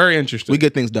 man. Very interesting. We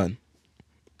get things done.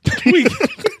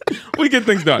 we get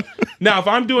things done. Now, if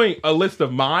I'm doing a list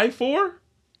of my 4,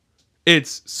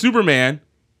 it's Superman,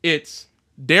 it's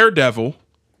Daredevil,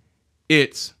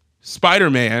 it's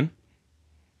Spider-Man.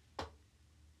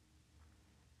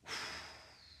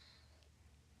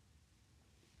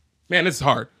 Man, this is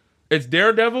hard. It's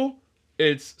Daredevil,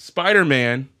 it's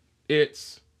Spider-Man,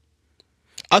 it's...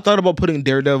 I thought about putting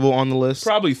Daredevil on the list.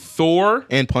 Probably Thor.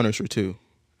 And Punisher, too.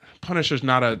 Punisher's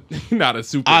not a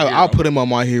superhero. I'll put him on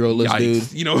my hero list,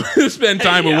 Yikes. dude. Spend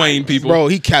time with Wayne, people. Bro,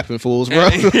 he capping fools, bro.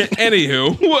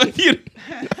 Anywho.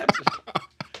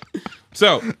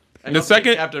 So, the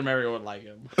second... Captain America would like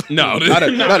him. No. Not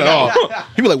at all.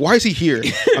 He'd be like, why is he here?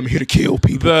 I'm here to kill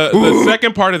people. The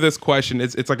second part of this question,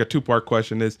 it's like a 2-part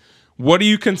question, is what do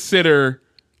you consider,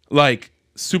 like,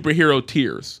 superhero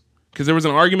tiers? Because there was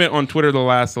an argument on Twitter the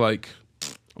last, like,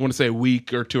 I want to say a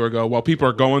week or 2 ago, while people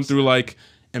are going through, like,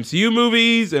 MCU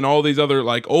movies and all these other,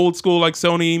 like, old school, like,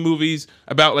 Sony movies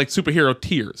about, like, superhero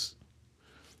tiers.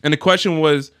 And the question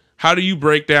was, how do you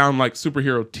break down, like,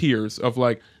 superhero tiers of,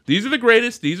 like, these are the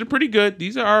greatest, these are pretty good,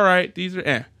 these are all right, these are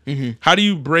eh. Mm-hmm. How do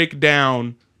you break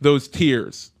down those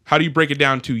tiers? How do you break it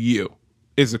down to you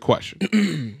is the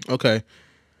question. Okay.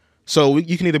 So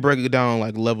you can either break it down,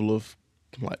 like, level of,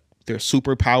 like, their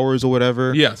superpowers or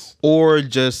whatever. Yes. Or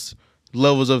just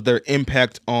levels of their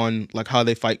impact on, like, how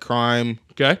they fight crime.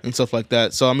 Okay. And stuff like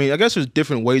that. So, I mean, I guess there's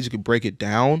different ways you could break it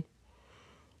down.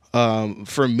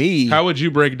 For me... How would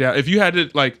you break it down? If you had to,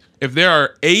 like, if there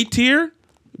are A tier,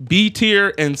 B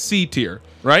tier, and C tier,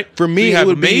 right? For me, you have it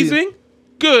would amazing, be...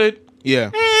 good,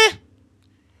 yeah.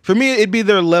 For me, it'd be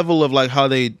their level of, like, how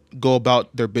they go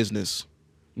about their business.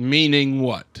 Meaning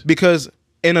what? Because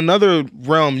in another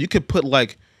realm, you could put,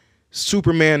 like,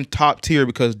 Superman top tier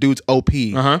because dude's OP,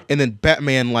 and then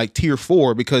Batman like tier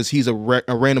 4 because he's a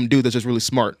random dude that's just really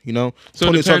smart, you know. So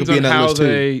Tony it depends on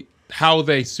how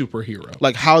they superhero,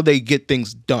 like how they get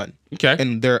things done, okay,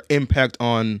 and their impact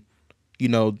on, you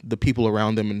know, the people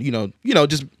around them, and you know,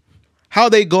 just how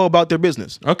they go about their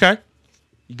business. Okay,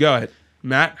 go ahead,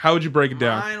 Matt. How would you break it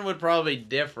down? Mine would probably be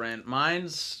different.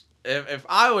 Mine's if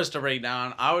I was to break it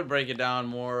down, I would break it down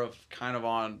more of kind of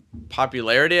on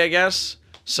popularity, I guess.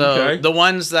 So the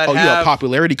ones that have a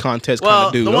popularity contest kind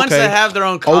of dude. The ones that have their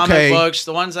own comic books,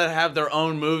 the ones that have their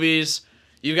own movies,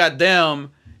 you got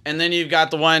them, and then you've got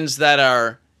the ones that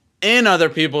are in other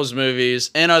people's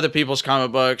movies, in other people's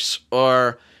comic books,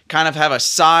 or kind of have a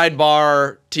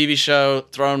sidebar TV show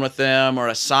thrown with them, or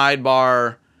a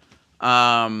sidebar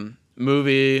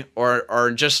movie,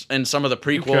 or just in some of the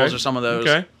prequels or some of those.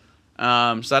 Okay.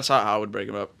 So that's how I would break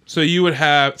them up. So you would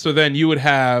have.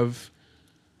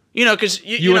 You know, because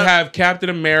you would have Captain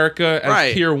America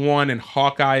as tier 1 and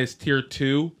Hawkeye as tier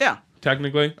 2. Yeah,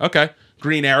 technically. Okay,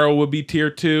 Green Arrow would be tier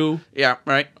 2. Yeah,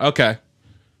 right. Okay,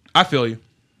 I feel you.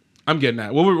 I'm getting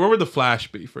that. What would the Flash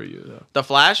be for you though? The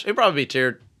Flash, he'd probably be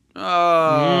tiered.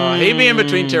 He'd be in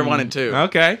between tier 1 and 2.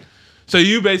 Okay, so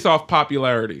you base off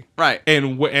popularity, right?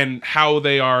 And how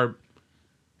they are,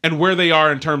 and where they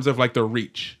are in terms of like their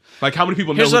reach. Like how many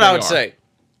people know? Here's what I would say.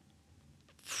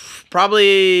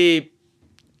 Probably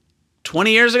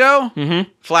 20 years ago,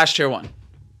 Flash tier 1.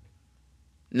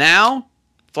 Now,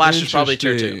 Flash is probably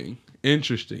tier 2.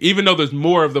 Interesting. Even though there's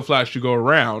more of the Flash to go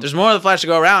around. There's more of the Flash to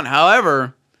go around.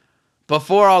 However,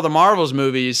 before all the Marvel's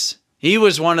movies, he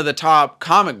was one of the top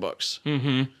comic books.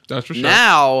 That's for sure.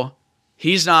 Now,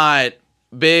 he's not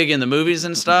big in the movies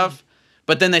and stuff,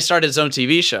 but then they started his own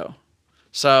TV show.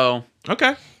 So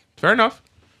okay, fair enough.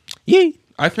 Yeah,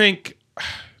 I think.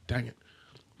 Dang it,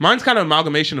 mine's kind of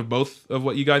amalgamation of both of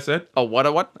what you guys said. Oh,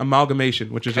 what?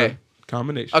 Amalgamation, which is a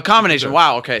combination. A combination.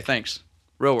 Wow. Okay. Thanks.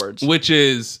 Real words. Which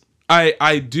is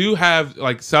I do have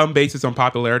like some basis on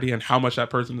popularity and how much that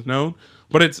person is known,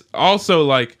 but it's also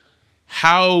like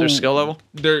how their skill level.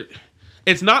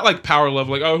 It's not like power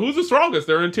level, like, oh, who's the strongest?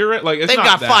 They're in tier, like, it's they've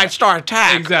not got 5-star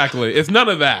attack. Exactly. It's none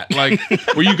of that. Like,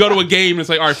 where you go to a game and it's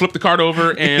like, all right, flip the card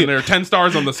over, and there are 10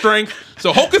 stars on the strength.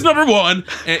 So Hulk is number 1,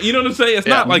 and you know what I'm saying? It's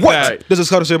not like that. Does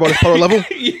this card say about his power level?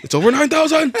 It's over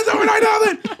 9,000. It's over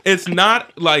 9,000. It's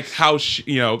not like how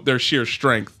their sheer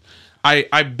strength.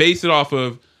 I base it off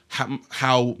of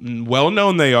how well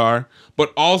known they are,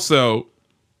 but also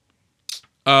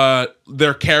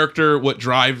their character, what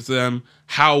drives them,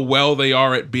 how well they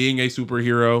are at being a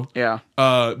superhero. Yeah.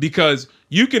 Because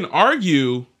you can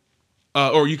argue,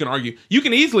 you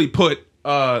can easily put.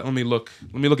 Let me look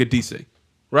at DC,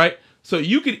 right? So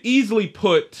you could easily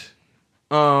put.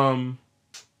 Let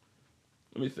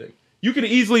me think. You could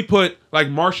easily put like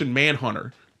Martian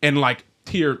Manhunter in like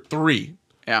tier 3.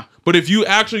 Yeah. But if you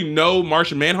actually know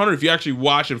Martian Manhunter, if you actually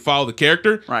watch and follow the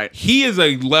character, right, he is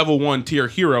a level 1 tier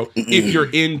hero if you're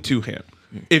into him.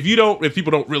 If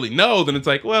people don't really know, then it's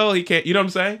like, well, he can't. You know what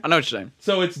I'm saying? I know what you're saying.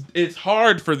 So it's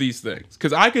hard for these things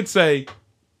because I would say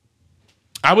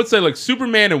like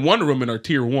Superman and Wonder Woman are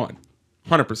tier 1,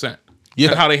 100%. Yeah,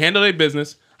 and how they handle their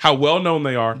business, how well known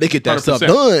they are, they get that stuff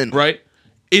done. Right?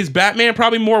 Is Batman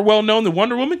probably more well known than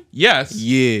Wonder Woman? Yes.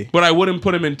 Yeah. But I wouldn't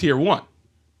put him in tier 1.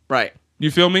 Right.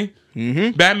 You feel me?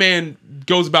 Mm-hmm. Batman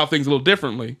goes about things a little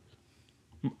differently.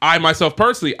 I myself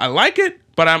personally, I like it,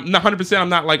 but I'm not 100%. I'm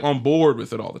not like on board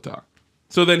with it all the time.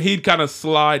 So then he'd kind of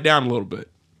slide down a little bit,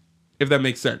 if that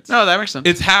makes sense. No, that makes sense.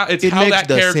 It's how that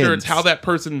character, sense. It's how that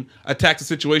person attacks the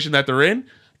situation that they're in,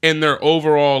 and their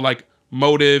overall like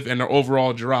motive and their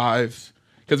overall drive.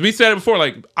 Because we said it before,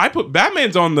 like I put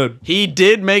Batman's on the. He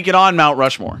did make it on Mount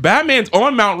Rushmore. Batman's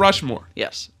on Mount Rushmore.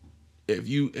 Yes. If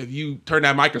you turn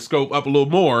that microscope up a little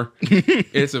more,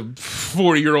 it's a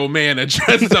 40-year-old man that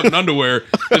dresses up in underwear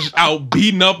that's out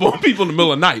beating up on people in the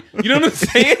middle of the night. You know what I'm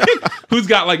saying? Who's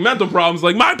got like mental problems,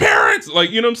 like my parents, like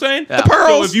you know what I'm saying? Yeah. The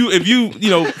pearls. So if you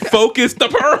focus the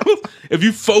pearls, if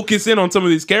you focus in on some of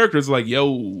these characters, like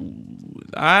yo,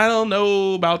 I don't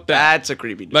know about that. That's a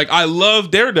creepy dude. Like I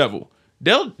love Daredevil.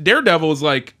 Daredevil is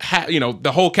like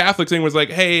the whole Catholic thing was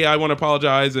like, hey, I want to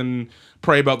apologize and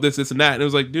pray about this and that. And it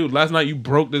was like, dude, last night you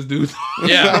broke this dude's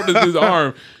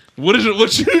arm. What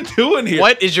you doing here?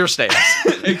 What is your stance?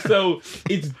 And so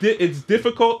it's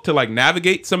difficult to like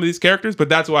navigate some of these characters, but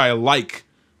that's why I like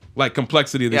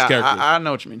complexity of these characters. I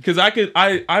know what you mean. Because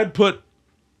I'd put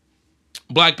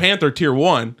Black Panther tier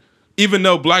 1, even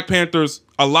though Black Panther's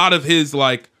a lot of his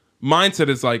like mindset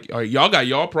is like, all right, y'all got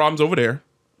y'all problems over there.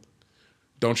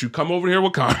 Don't you come over here,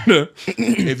 Wakanda.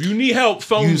 If you need help,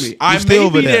 phone me. I may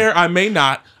be there. I may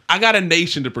not. I got a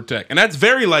nation to protect. And that's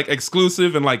very like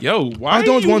exclusive and like, yo, why I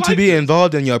don't want to be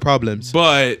involved in your problems.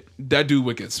 But that dude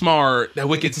wicked smart. That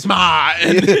wicked smart.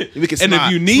 And, wicked and smart.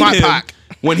 if you need Smart him, pack.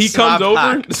 when he comes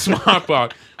over, smart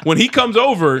pack. When he comes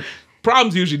over,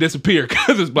 problems usually disappear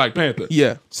because it's Black Panther.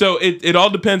 Yeah. So it all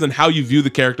depends on how you view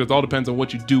the character. It all depends on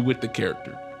what you do with the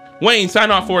character. Wayne, sign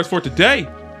off for us for today.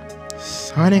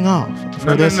 Signing off.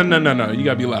 No. You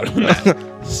gotta be louder than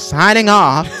that. Signing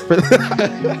off.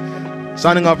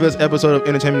 Signing off for this episode of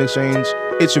Entertainment Exchange.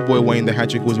 It's your boy Wayne the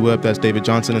Hattrick was Webb. That's David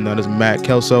Johnson, and that is Matt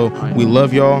Kelso. We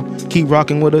love y'all. Keep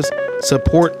rocking with us.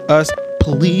 Support us,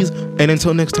 please. And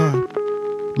until next time,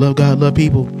 love God, love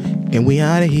people, and we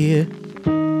out of here.